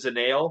problem is a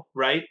nail,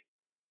 right?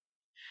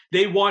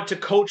 They want to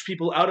coach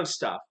people out of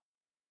stuff.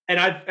 And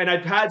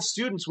I've had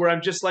students where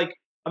I'm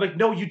like,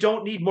 no, you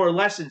don't need more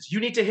lessons. You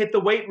need to hit the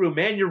weight room,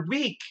 man. You're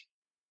weak.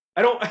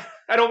 I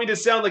don't mean to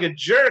sound like a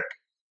jerk,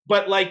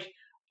 but like,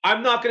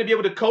 I'm not going to be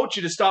able to coach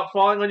you to stop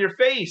falling on your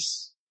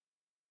face,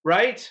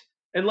 right?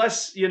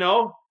 Unless you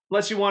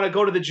want to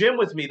go to the gym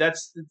with me.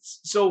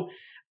 So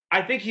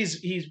I think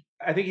he's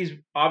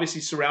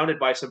obviously surrounded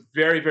by some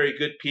very, very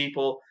good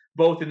people,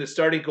 both in the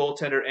starting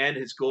goaltender and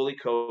his goalie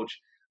coach,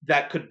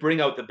 that could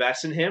bring out the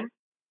best in him.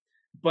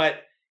 But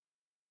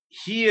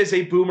he is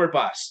a boomer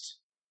bust.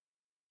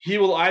 He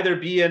will either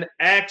be an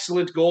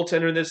excellent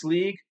goaltender in this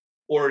league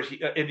or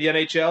in the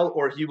NHL,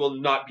 or he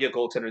will not be a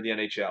goaltender in the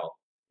NHL,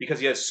 because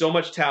he has so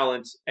much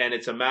talent, and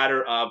it's a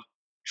matter of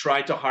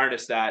trying to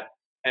harness that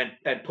and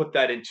put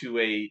that into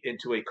a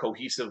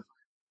cohesive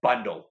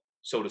bundle,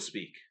 so to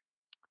speak.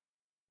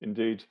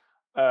 Indeed.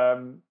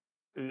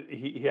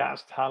 He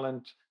has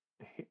talent.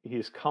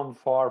 He's come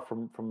far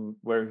from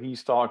where he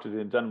started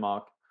in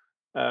Denmark.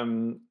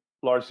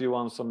 Lars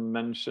Johansson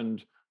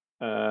mentioned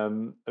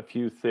a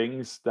few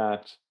things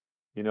that,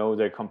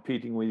 they're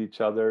competing with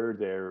each other.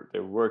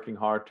 They're working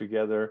hard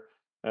together.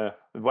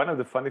 One of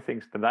the funny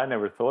things that I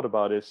never thought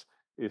about is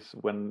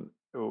when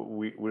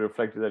we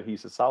reflected that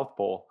he's a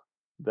southpaw,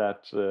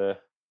 that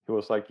he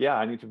was like, yeah,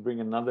 I need to bring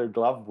another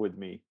glove with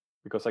me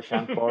because I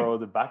can't borrow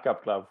the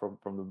backup glove from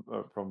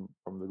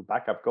the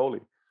backup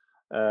goalie.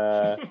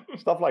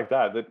 Stuff like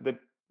that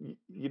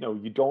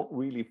you don't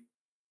really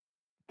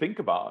think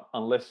about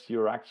unless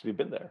you're actually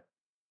been there.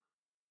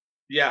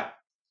 Yeah,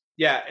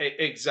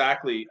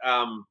 exactly.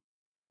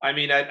 I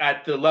mean,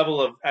 at the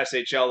level of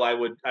SHL,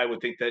 I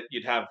would think that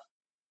you'd have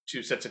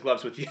two sets of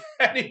gloves with you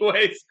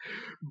anyways.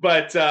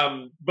 But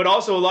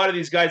also a lot of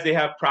these guys, they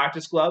have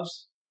practice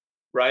gloves,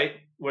 right?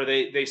 Where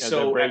they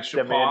sew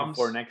extra palms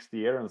for next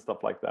year and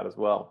stuff like that as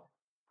well.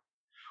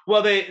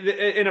 Well, they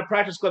in a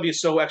practice glove, you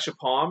sew extra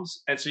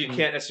palms, and so you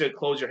can't necessarily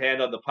close your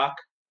hand on the puck.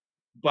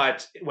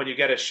 But when you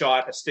get a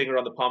stinger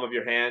on the palm of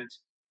your hand,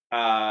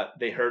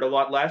 they hurt a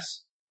lot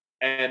less.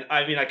 And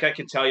I mean, like, I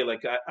can tell you,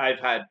 like, I've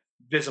had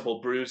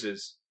visible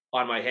bruises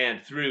on my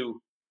hand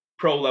through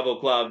pro level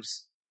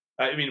gloves.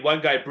 I mean,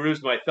 one guy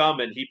bruised my thumb,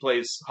 and he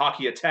plays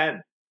hockey at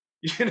 10.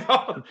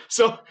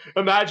 So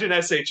imagine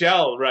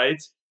SHL,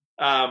 right?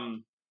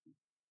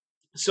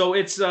 So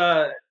it's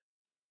I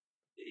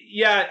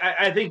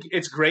think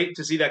it's great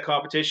to see that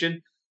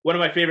competition. One of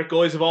my favorite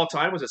goalies of all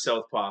time was a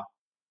southpaw.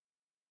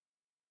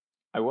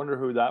 I wonder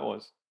who that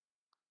was.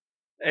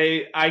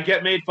 I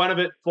get made fun of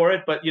it for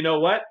it, but you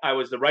know what? I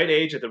was the right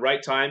age at the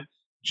right time.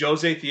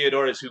 Jose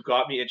Theodore is who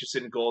got me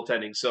interested in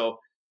goaltending. So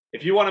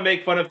if you want to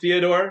make fun of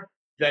Theodore,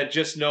 then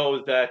just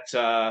know that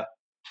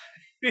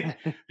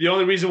the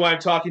only reason why I'm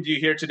talking to you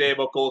here today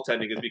about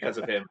goaltending is because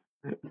of him.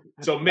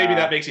 So maybe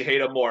that makes you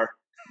hate him more.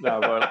 No,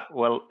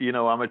 well,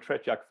 I'm a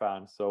Tretiak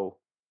fan, so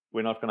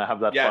we're not going to have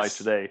that fight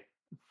today.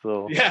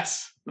 So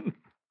yes,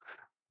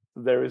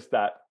 there is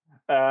that.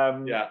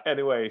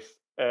 Anyways,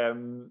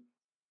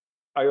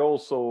 I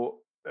also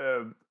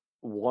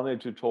wanted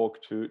to talk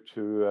to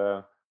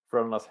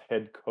Frölunda's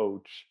head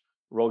coach,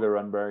 Roger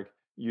Rönnberg.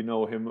 You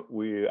know him.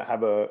 We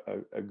have a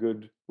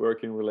good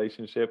working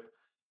relationship.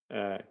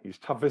 He's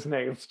tough as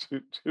nails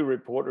to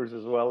reporters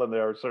as well, and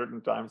there are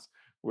certain times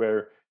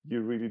where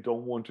you really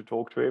don't want to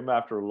talk to him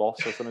after a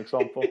loss, as an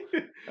example.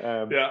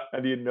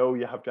 And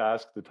you have to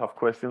ask the tough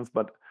questions.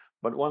 But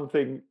one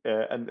thing,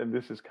 and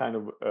this is kind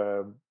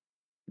of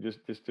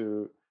just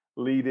to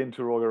lead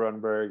into Roger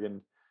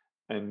Rönnberg,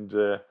 and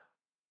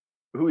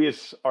who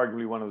is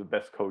arguably one of the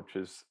best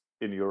coaches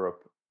in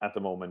Europe at the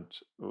moment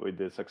with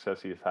the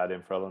success he's had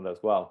in Frölunda as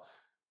well.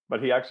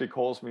 But he actually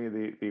calls me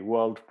the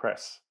world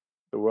press.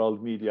 The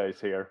world media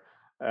is here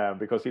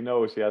because he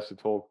knows he has to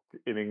talk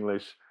in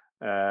English.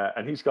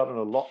 And he's gotten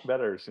a lot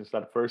better since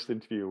that first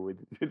interview we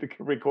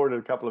recorded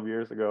a couple of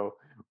years ago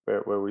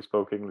where we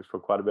spoke English for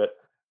quite a bit.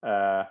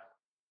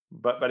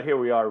 But here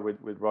we are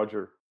with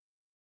Roger.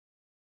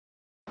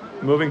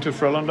 Moving to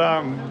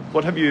Frölunda,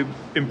 what have you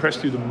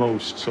impressed you the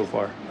most so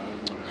far?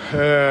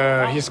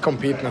 His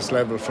competence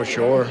level, for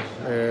sure.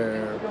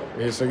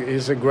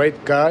 He's a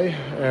great guy.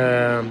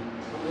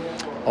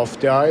 Off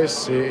the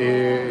ice,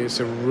 he's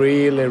a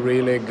really,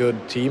 really good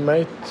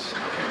teammate.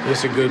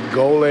 He's a good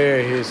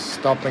goalie. He's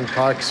stopping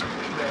pucks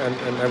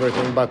and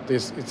everything. But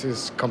it's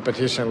his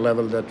competition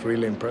level that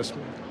really impressed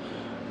me.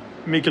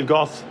 Mikael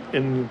Goth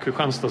in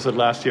Kristianstad said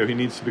last year he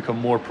needs to become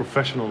more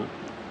professional.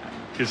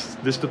 Is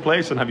this the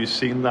place, and have you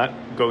seen that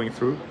going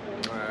through?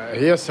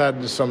 He has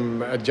had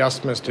some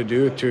adjustments to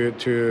do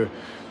to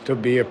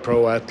be a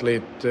pro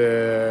athlete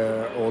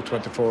all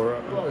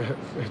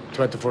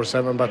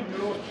 24/7, but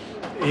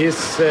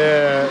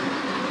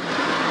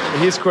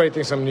he's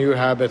creating some new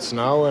habits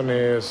now, and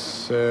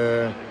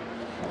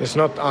he's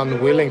not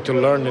unwilling to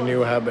learn the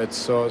new habits.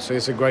 So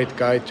he's a great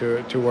guy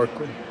to work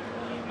with.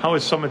 How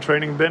has summer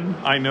training been?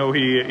 I know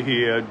he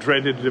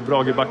dreaded the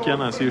Bragebacken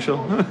as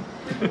usual.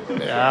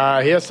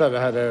 Yeah, he has had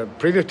a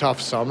pretty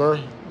tough summer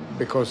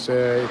because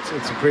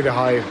it's a pretty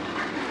high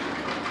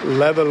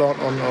level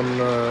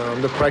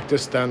on the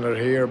practice standard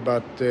here.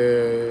 But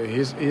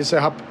he's a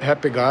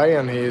happy guy,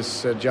 and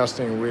he's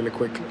adjusting really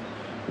quickly.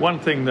 One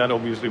thing that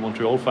obviously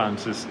Montreal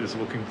fans is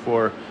looking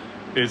for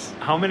is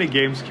how many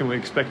games can we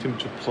expect him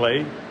to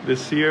play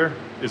this year?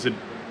 Is it,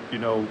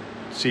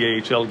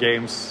 CHL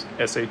games,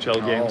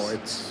 SHL games? Oh,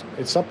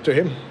 it's up to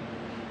him.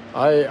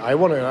 I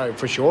want to,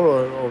 for sure,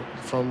 or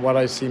from what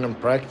I've seen in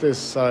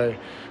practice, I'm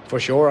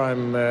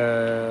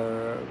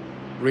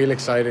really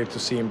excited to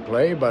see him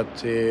play, but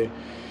he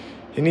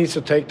needs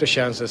to take the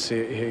chances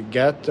he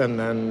get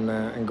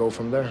and go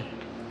from there.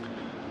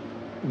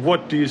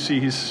 What do you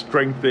see his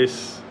strength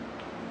is?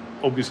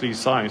 Obviously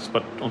size,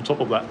 but on top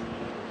of that?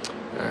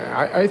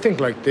 I think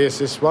like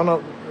this is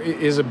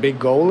a big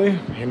goalie.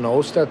 He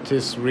knows that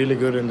he's really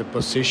good in the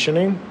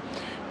positioning,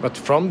 but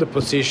from the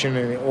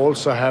positioning he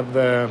also have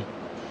the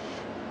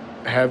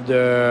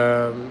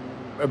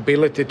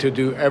ability to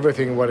do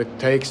everything what it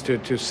takes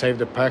to save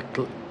the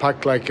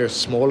puck like a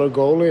smaller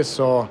goalie.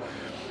 So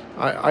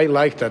I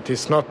like that.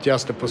 He's not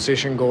just a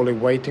position goalie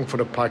waiting for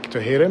the puck to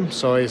hit him.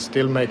 So he's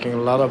still making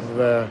a lot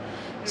of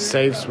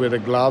saves with the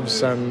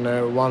gloves,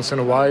 and once in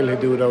a while he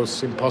do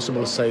those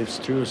impossible saves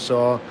too.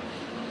 So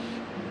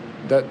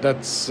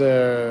that's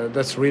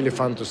really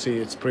fun to see.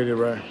 It's pretty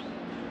rare.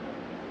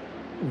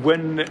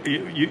 When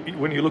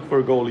you look for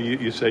a goalie,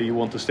 you say you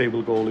want a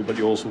stable goalie, but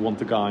you also want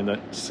the guy that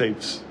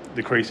saves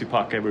the crazy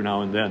puck every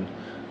now and then.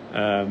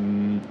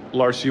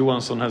 Lars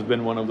Johansson has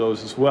been one of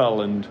those as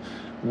well. And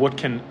what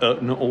can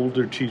an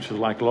older teacher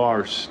like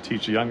Lars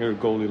teach a younger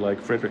goalie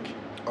like Frederik?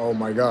 Oh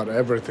my God,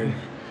 everything.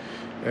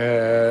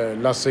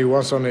 Lars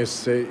Johansson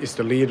is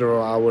the leader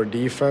of our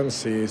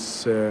defense.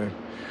 He's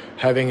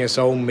having his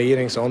own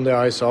meetings on the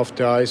ice, off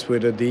the ice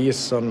with the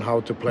Ds on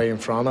how to play in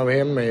front of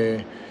him.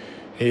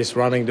 He's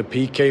running the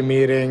PK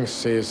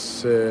meetings.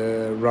 He's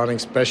running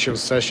special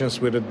sessions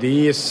with the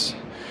Ds.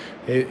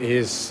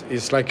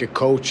 He's like a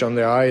coach on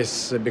the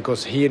ice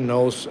because he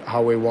knows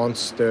how he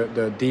wants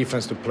the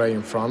defense to play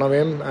in front of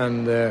him.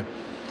 And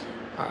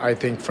I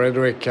think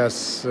Frederik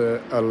has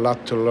a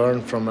lot to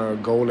learn from a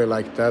goalie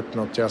like that,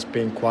 not just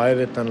being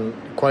quiet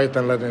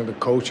and letting the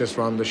coaches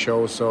run the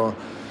show. So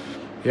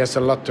he has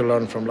a lot to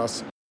learn from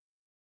Lasse.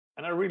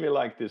 And I really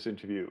like this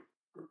interview.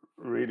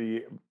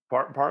 Really,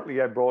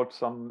 partly I brought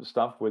some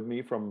stuff with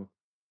me from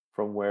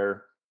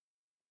where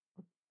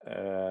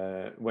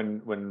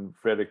when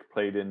Frederik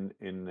played in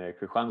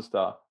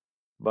Kristianstad,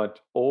 but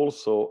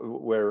also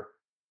where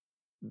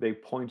they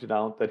pointed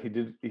out that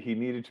he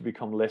needed to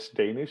become less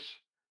Danish,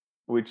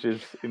 which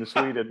is in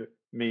Sweden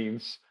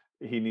means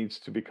he needs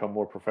to become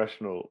more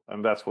professional,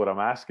 and that's what I'm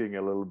asking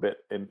a little bit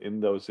in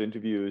those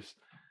interviews.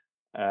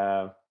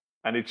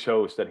 And it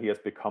shows that he has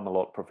become a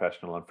lot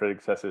professional. And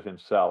Frederik says it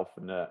himself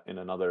in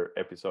another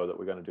episode that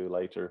we're going to do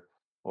later,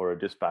 or a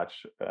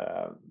dispatch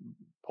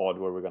pod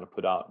where we're going to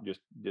put out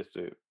just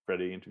a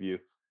Freddie interview.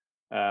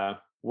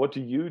 What do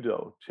you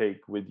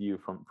take with you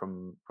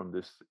from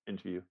this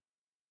interview?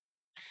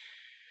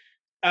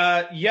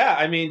 Yeah,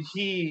 I mean,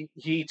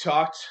 he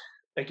talked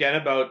again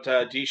about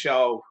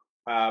Dichow,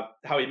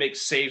 how he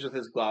makes saves with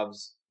his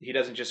gloves. He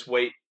doesn't just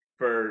wait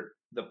for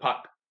the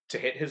puck to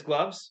hit his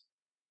gloves.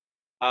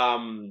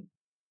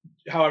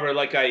 However,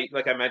 like I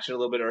mentioned a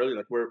little bit earlier,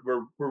 like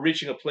we're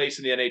reaching a place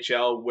in the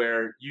NHL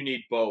where you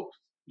need both.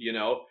 You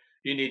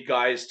need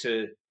guys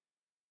to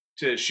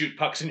shoot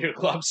pucks in your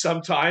gloves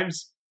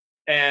sometimes,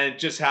 and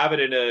just have it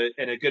in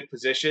a good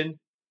position.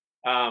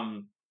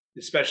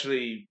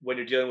 Especially when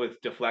you're dealing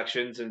with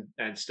deflections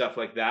and stuff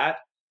like that.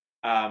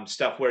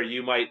 Stuff where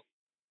you might,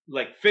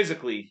 like,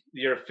 physically,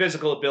 your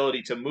physical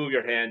ability to move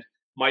your hand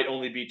might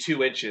only be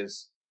 2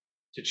 inches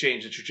to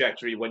change the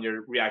trajectory when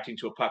you're reacting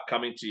to a puck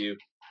coming to you,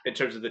 in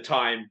terms of the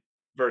time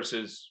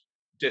versus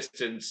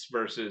distance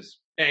versus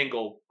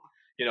angle,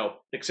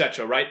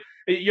 etc. Right?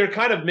 You're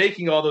kind of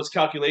making all those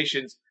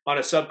calculations on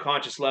a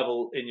subconscious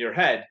level in your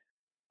head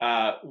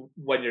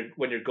when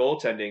you're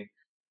goaltending.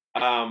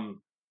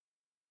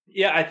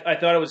 Yeah, I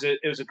thought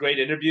it was a great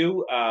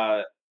interview,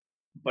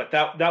 but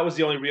that was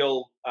the only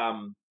real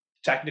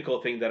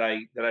technical thing that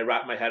I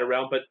wrapped my head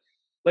around. But,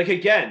 like,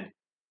 again,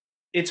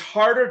 it's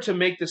harder to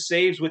make the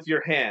saves with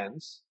your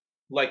hands,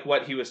 like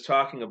what he was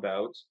talking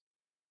about,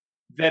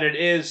 than it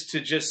is to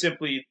just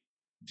simply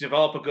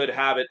develop a good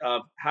habit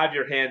of have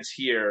your hands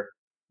here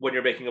when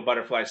you're making a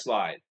butterfly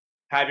slide.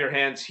 Have your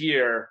hands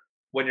here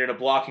when you're in a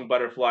blocking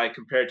butterfly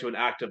compared to an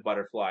active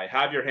butterfly.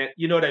 Have your hand,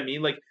 you know what I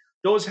mean? Like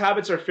those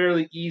habits are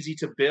fairly easy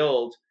to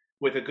build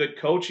with a good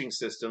coaching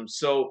system.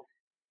 So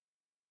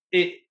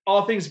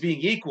all things being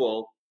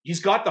equal, he's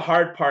got the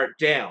hard part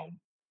down.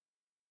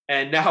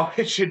 And now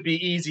it should be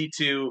easy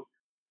to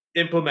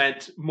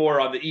implement more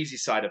on the easy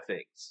side of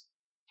things.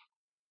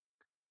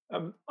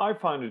 I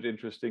find it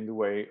interesting the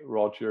way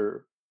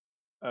Roger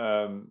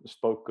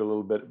spoke a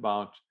little bit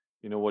about,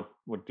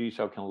 what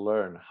Dichow can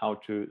learn, how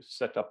to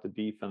set up the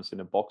defense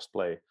in a box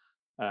play,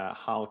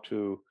 how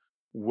to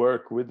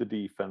work with the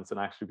defense and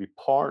actually be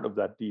part of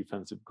that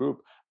defensive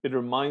group. It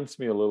reminds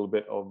me a little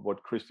bit of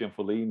what Christian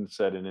Folin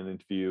said in an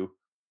interview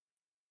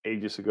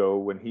ages ago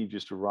when he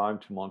just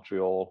arrived to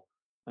Montreal,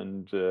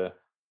 and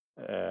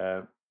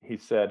he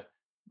said,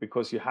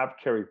 because you have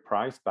Carey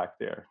Price back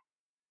there,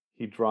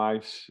 he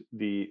drives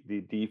the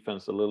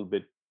defense a little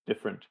bit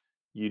different.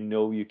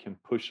 You can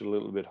push a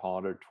little bit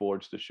harder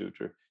towards the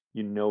shooter.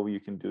 You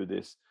can do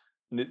this.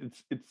 And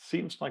it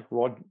seems like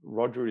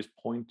Roger is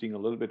pointing a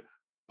little bit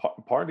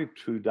partly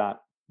to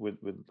that with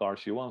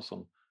Lars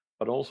Johansson,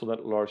 but also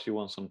that Lars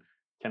Johansson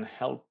can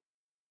help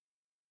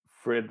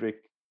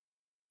Frederik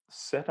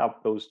set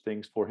up those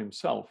things for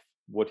himself,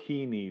 what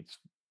he needs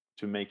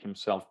to make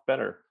himself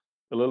better.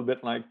 A little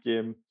bit like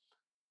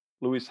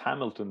Lewis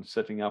Hamilton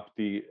setting up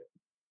the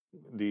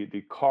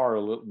car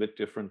a little bit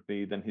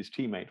differently than his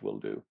teammate will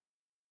do,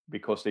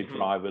 because they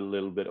drive a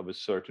little bit of a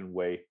certain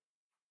way.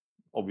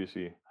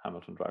 Obviously,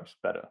 Hamilton drives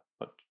better,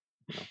 but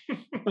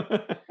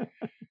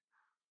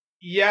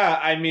yeah,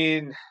 I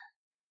mean,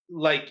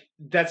 like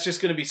that's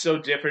just going to be so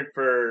different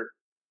for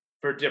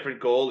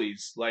different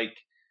goalies. Like,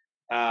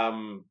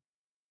 I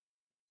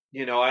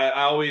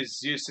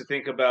always used to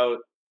think about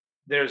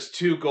there's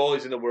two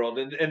goalies in the world,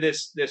 and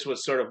this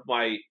was sort of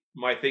my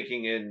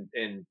thinking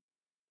in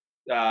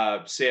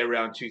say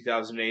around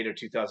 2008 or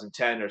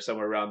 2010 or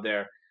somewhere around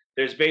there.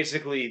 There's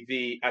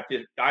basically at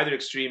the either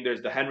extreme,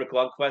 there's the Henrik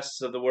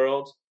Lundqvists of the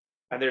world,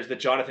 and there's the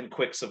Jonathan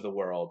Quicks of the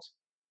world.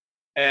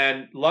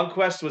 And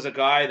Lundqvist was a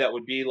guy that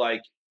would be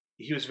like,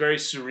 he was very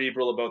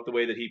cerebral about the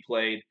way that he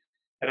played,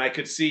 and I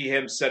could see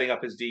him setting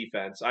up his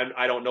defense.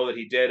 I don't know that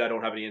he did. I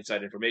don't have any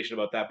inside information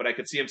about that, but I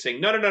could see him saying,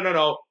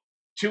 no,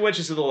 2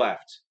 inches to the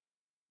left.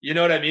 You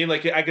know what I mean?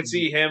 Like I could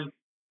see him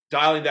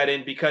dialing that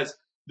in, because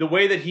the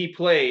way that he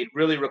played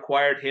really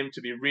required him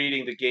to be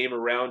reading the game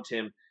around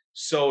him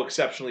so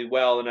exceptionally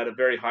well and at a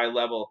very high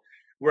level.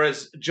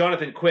 Whereas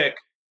Jonathan Quick,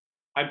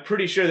 I'm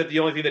pretty sure that the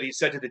only thing that he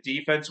said to the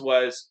defense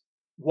was,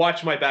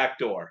 watch my back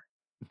door,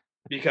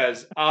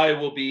 because I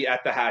will be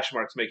at the hash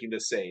marks making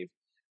this save.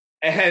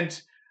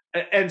 And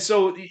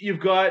so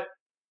you've got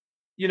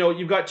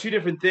two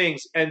different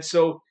things. And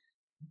so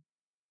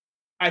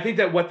I think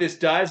that what this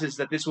does is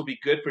that this will be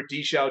good for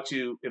Dichow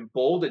to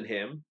embolden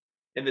him,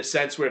 in the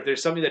sense where if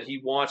there's something that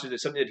he wants or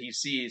there's something that he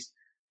sees,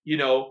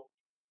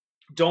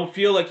 don't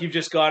feel like you've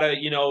just got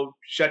to,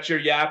 shut your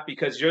yap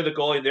because you're the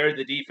goalie and they're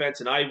the defense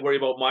and I worry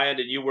about my end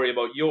and you worry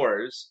about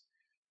yours,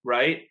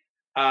 right?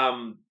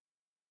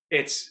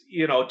 It's,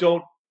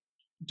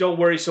 don't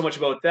worry so much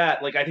about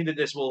that. Like, I think that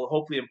this will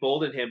hopefully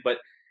embolden him. But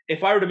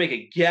if I were to make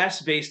a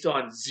guess based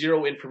on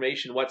zero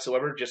information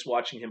whatsoever, just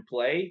watching him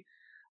play,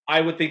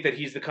 I would think that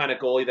he's the kind of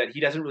goalie that he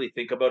doesn't really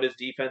think about his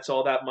defense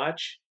all that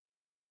much.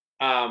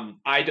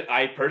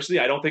 I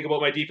personally, I don't think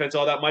about my defense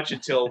all that much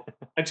until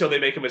they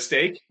make a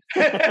mistake,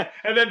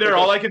 and then they're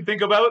all I can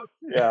think about.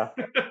 Yeah.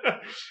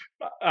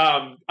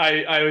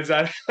 I was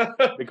at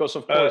because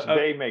of course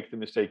they make the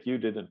mistake. You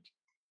didn't.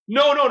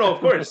 No.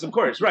 Of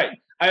course, right.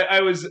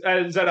 I was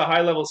at a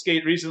high level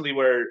skate recently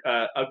where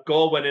a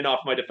goal went in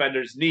off my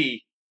defender's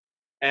knee,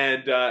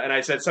 and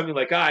I said something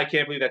like, I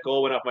can't believe that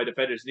goal went off my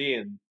defender's knee,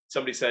 and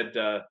somebody said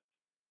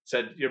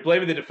you're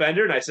blaming the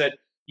defender, and I said,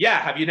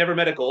 yeah. Have you never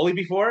met a goalie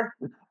before?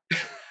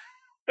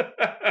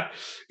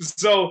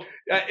 So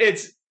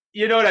it's,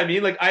 you know what I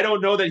mean? Like, I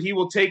don't know that he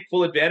will take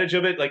full advantage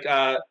of it. Like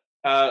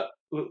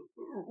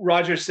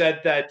Roger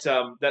said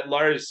that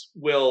Lars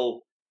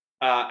will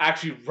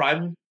actually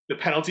run the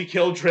penalty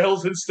kill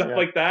drills and stuff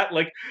like that.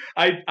 Like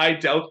I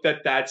doubt that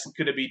that's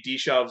going to be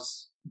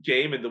Dichow's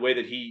game and the way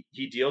that he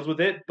deals with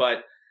it.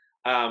 But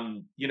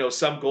some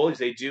goalies,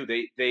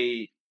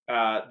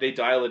 they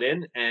dial it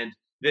in, and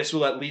this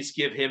will at least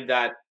give him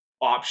that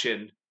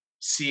option,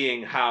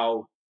 seeing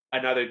how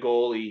another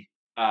goalie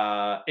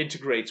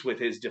integrates with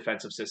his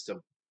defensive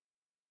system.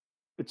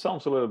 It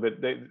sounds a little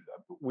bit.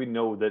 We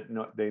know that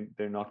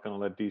they're not going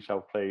to let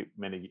Dichow play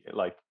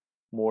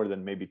more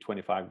than maybe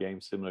 25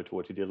 games, similar to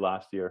what he did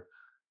last year.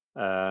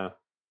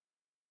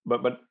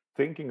 But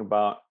thinking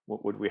about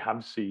what we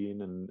have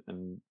seen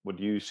and what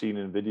you've seen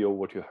in video,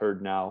 what you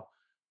heard now,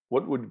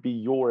 what would be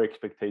your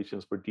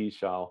expectations for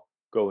Dichow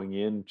going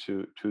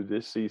into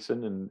this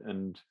season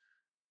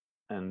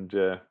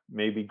and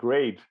maybe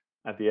grade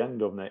at the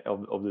end of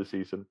the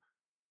season?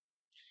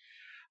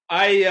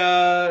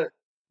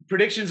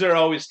 Predictions are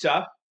always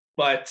tough,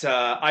 but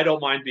I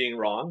don't mind being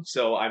wrong,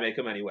 so I make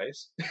them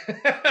anyways.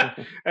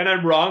 And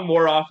I'm wrong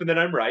more often than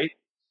I'm right.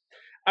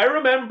 I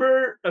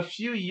remember a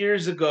few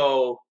years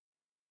ago,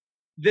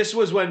 this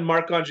was when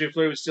Marc-Andre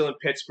Fleury was still in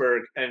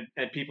Pittsburgh, and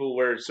people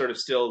were sort of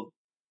still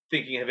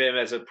thinking of him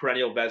as a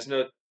perennial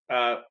Vezina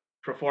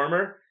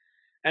performer.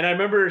 And I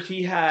remember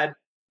he had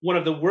one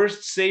of the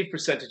worst save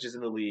percentages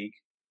in the league,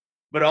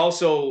 but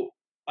also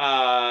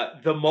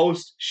the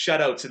most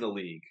shutouts in the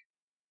league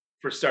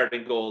for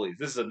starting goalies.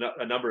 This is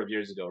a number of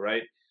years ago,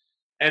 right?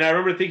 And I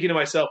remember thinking to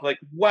myself, like,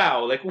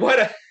 wow, like what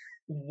a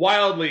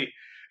wildly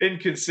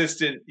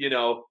inconsistent,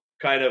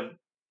 kind of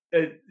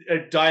a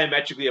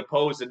diametrically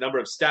opposed a number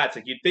of stats.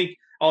 Like, you'd think,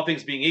 all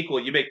things being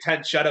equal, you make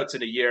 10 shutouts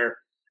in a year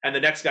and the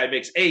next guy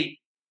makes 8,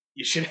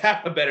 you should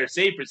have a better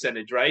save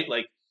percentage, right?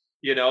 Like,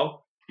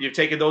 you've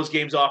taken those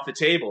games off the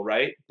table,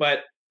 right? But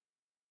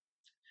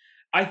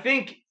I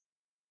think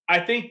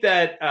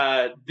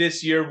that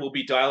this year we'll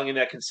be dialing in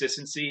that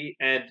consistency.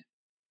 And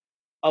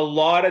a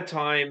lot of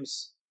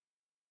times,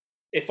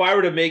 if I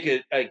were to make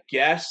a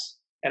guess,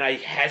 and I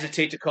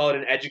hesitate to call it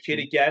an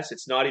educated guess,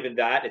 it's not even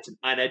that, it's an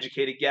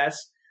uneducated guess.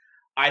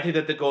 I think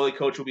that the goalie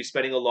coach will be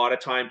spending a lot of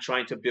time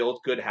trying to build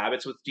good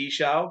habits with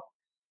Dichow.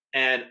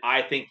 And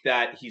I think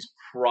that he's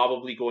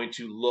probably going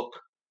to look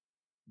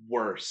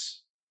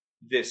worse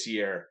this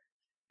year.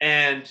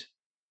 And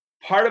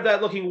part of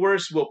that looking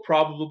worse will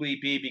probably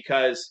be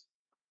because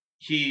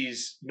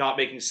he's not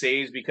making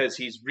saves because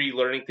he's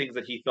relearning things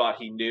that he thought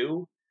he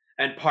knew.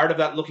 And part of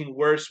that looking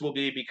worse will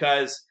be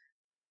because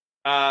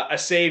a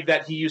save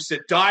that he used to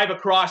dive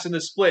across in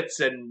the splits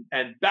and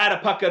bat a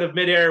puck out of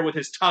midair with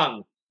his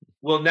tongue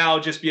will now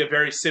just be a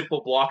very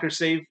simple blocker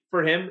save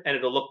for him, and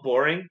it'll look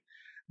boring.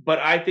 But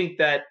I think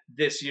that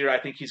this year, I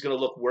think he's going to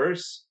look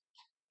worse.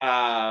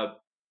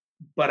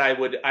 But I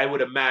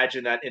would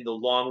imagine that in the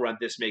long run,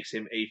 this makes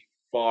him a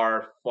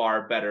far,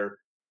 far better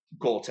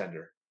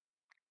goaltender.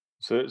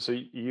 So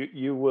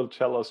you will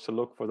tell us to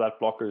look for that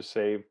blocker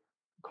save,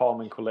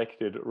 calm and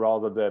collected,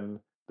 rather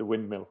than the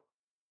windmill.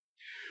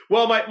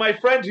 Well, my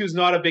friend who's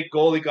not a big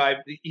goalie guy,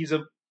 he's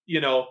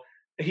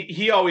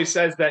he always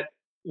says that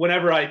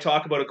whenever I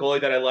talk about a goalie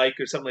that I like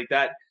or something like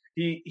that,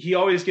 he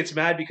always gets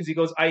mad because he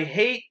goes, I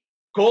hate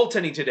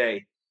goaltending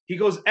today. He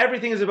goes,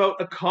 everything is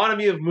about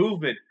economy of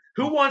movement.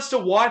 Who wants to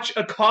watch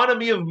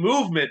economy of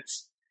movement?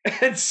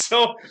 And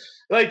so,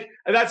 like,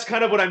 that's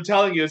kind of what I'm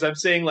telling you is I'm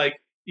saying, like,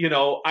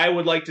 I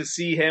would like to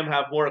see him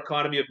have more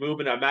economy of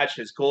movement. I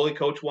imagine his goalie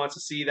coach wants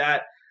to see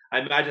that. I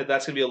imagine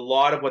that's going to be a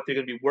lot of what they're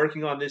going to be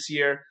working on this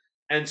year.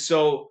 And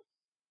so,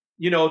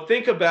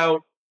 think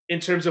about, in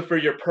terms of for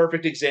your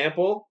perfect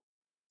example,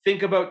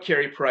 think about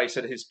Carey Price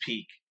at his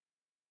peak.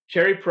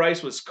 Carey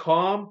Price was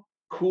calm,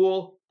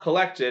 cool,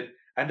 collected,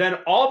 and then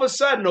all of a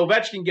sudden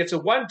Ovechkin gets a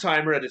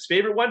one-timer at his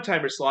favorite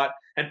one-timer slot,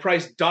 and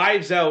Price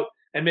dives out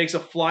and makes a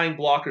flying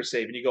blocker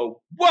save. And you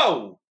go,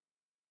 whoa,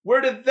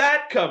 where did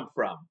that come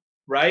from,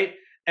 right?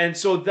 And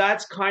so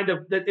it's kind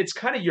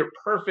of your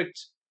perfect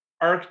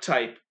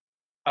archetype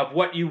of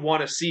what you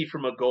want to see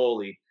from a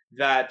goalie,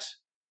 that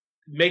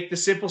make the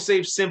simple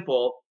save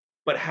simple,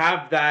 but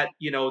have that,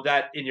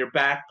 that in your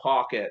back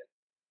pocket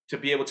to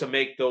be able to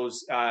make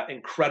those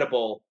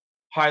incredible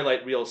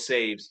highlight reel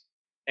saves.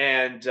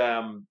 And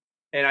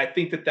I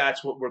think that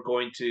that's what we're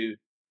going to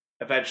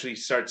eventually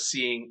start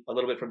seeing a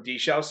little bit from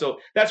Dichow. So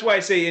that's why I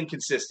say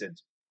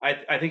inconsistent.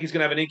 I think he's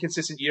going to have an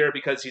inconsistent year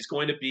because he's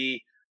going to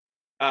be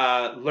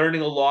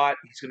learning a lot.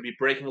 He's going to be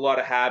breaking a lot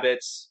of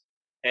habits.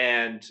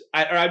 And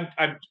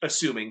I'm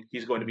assuming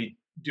he's going to be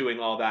doing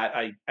all that.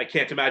 I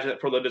can't imagine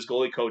that Frölunda's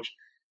goalie coach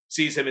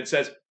sees him and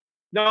says,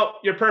 no,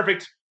 you're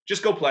perfect.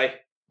 Just go play.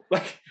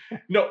 Like,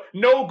 no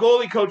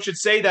goalie coach should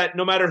say that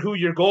no matter who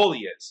your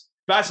goalie is.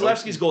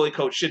 Vasilevsky's goalie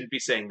coach shouldn't be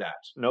saying that.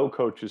 No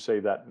coach should say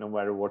that no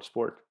matter what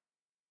sport.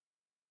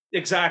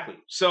 Exactly.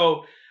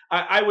 So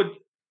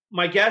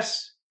my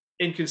guess,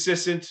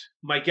 inconsistent.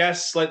 My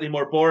guess, slightly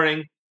more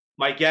boring.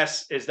 My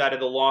guess is that in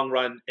the long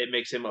run, it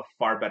makes him a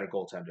far better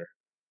goaltender.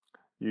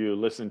 You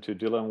listen to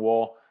Dylan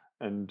Waugh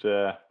and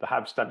the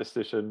Habs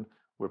statistician.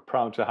 We're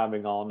proud to have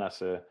him on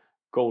as a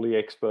goalie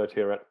expert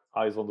here at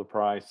Eyes on the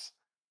Prize.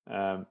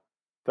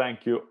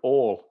 Thank you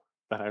all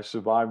that have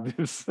survived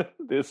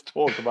this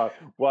talk about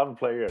one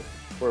player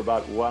for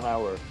about 1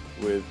 hour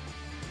with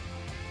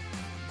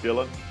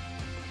Dylan,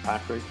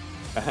 Patrick,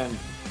 and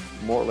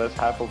more or less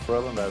half of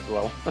Frölunda as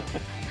well.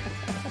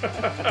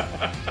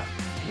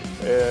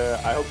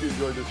 I hope you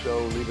enjoyed the show.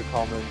 Leave a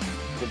comment,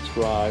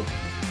 subscribe.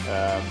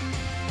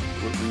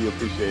 We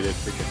appreciate it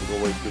because it's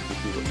always good to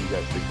see what you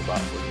guys think about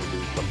when we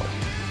do stuff like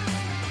this.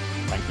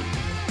 Thank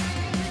you.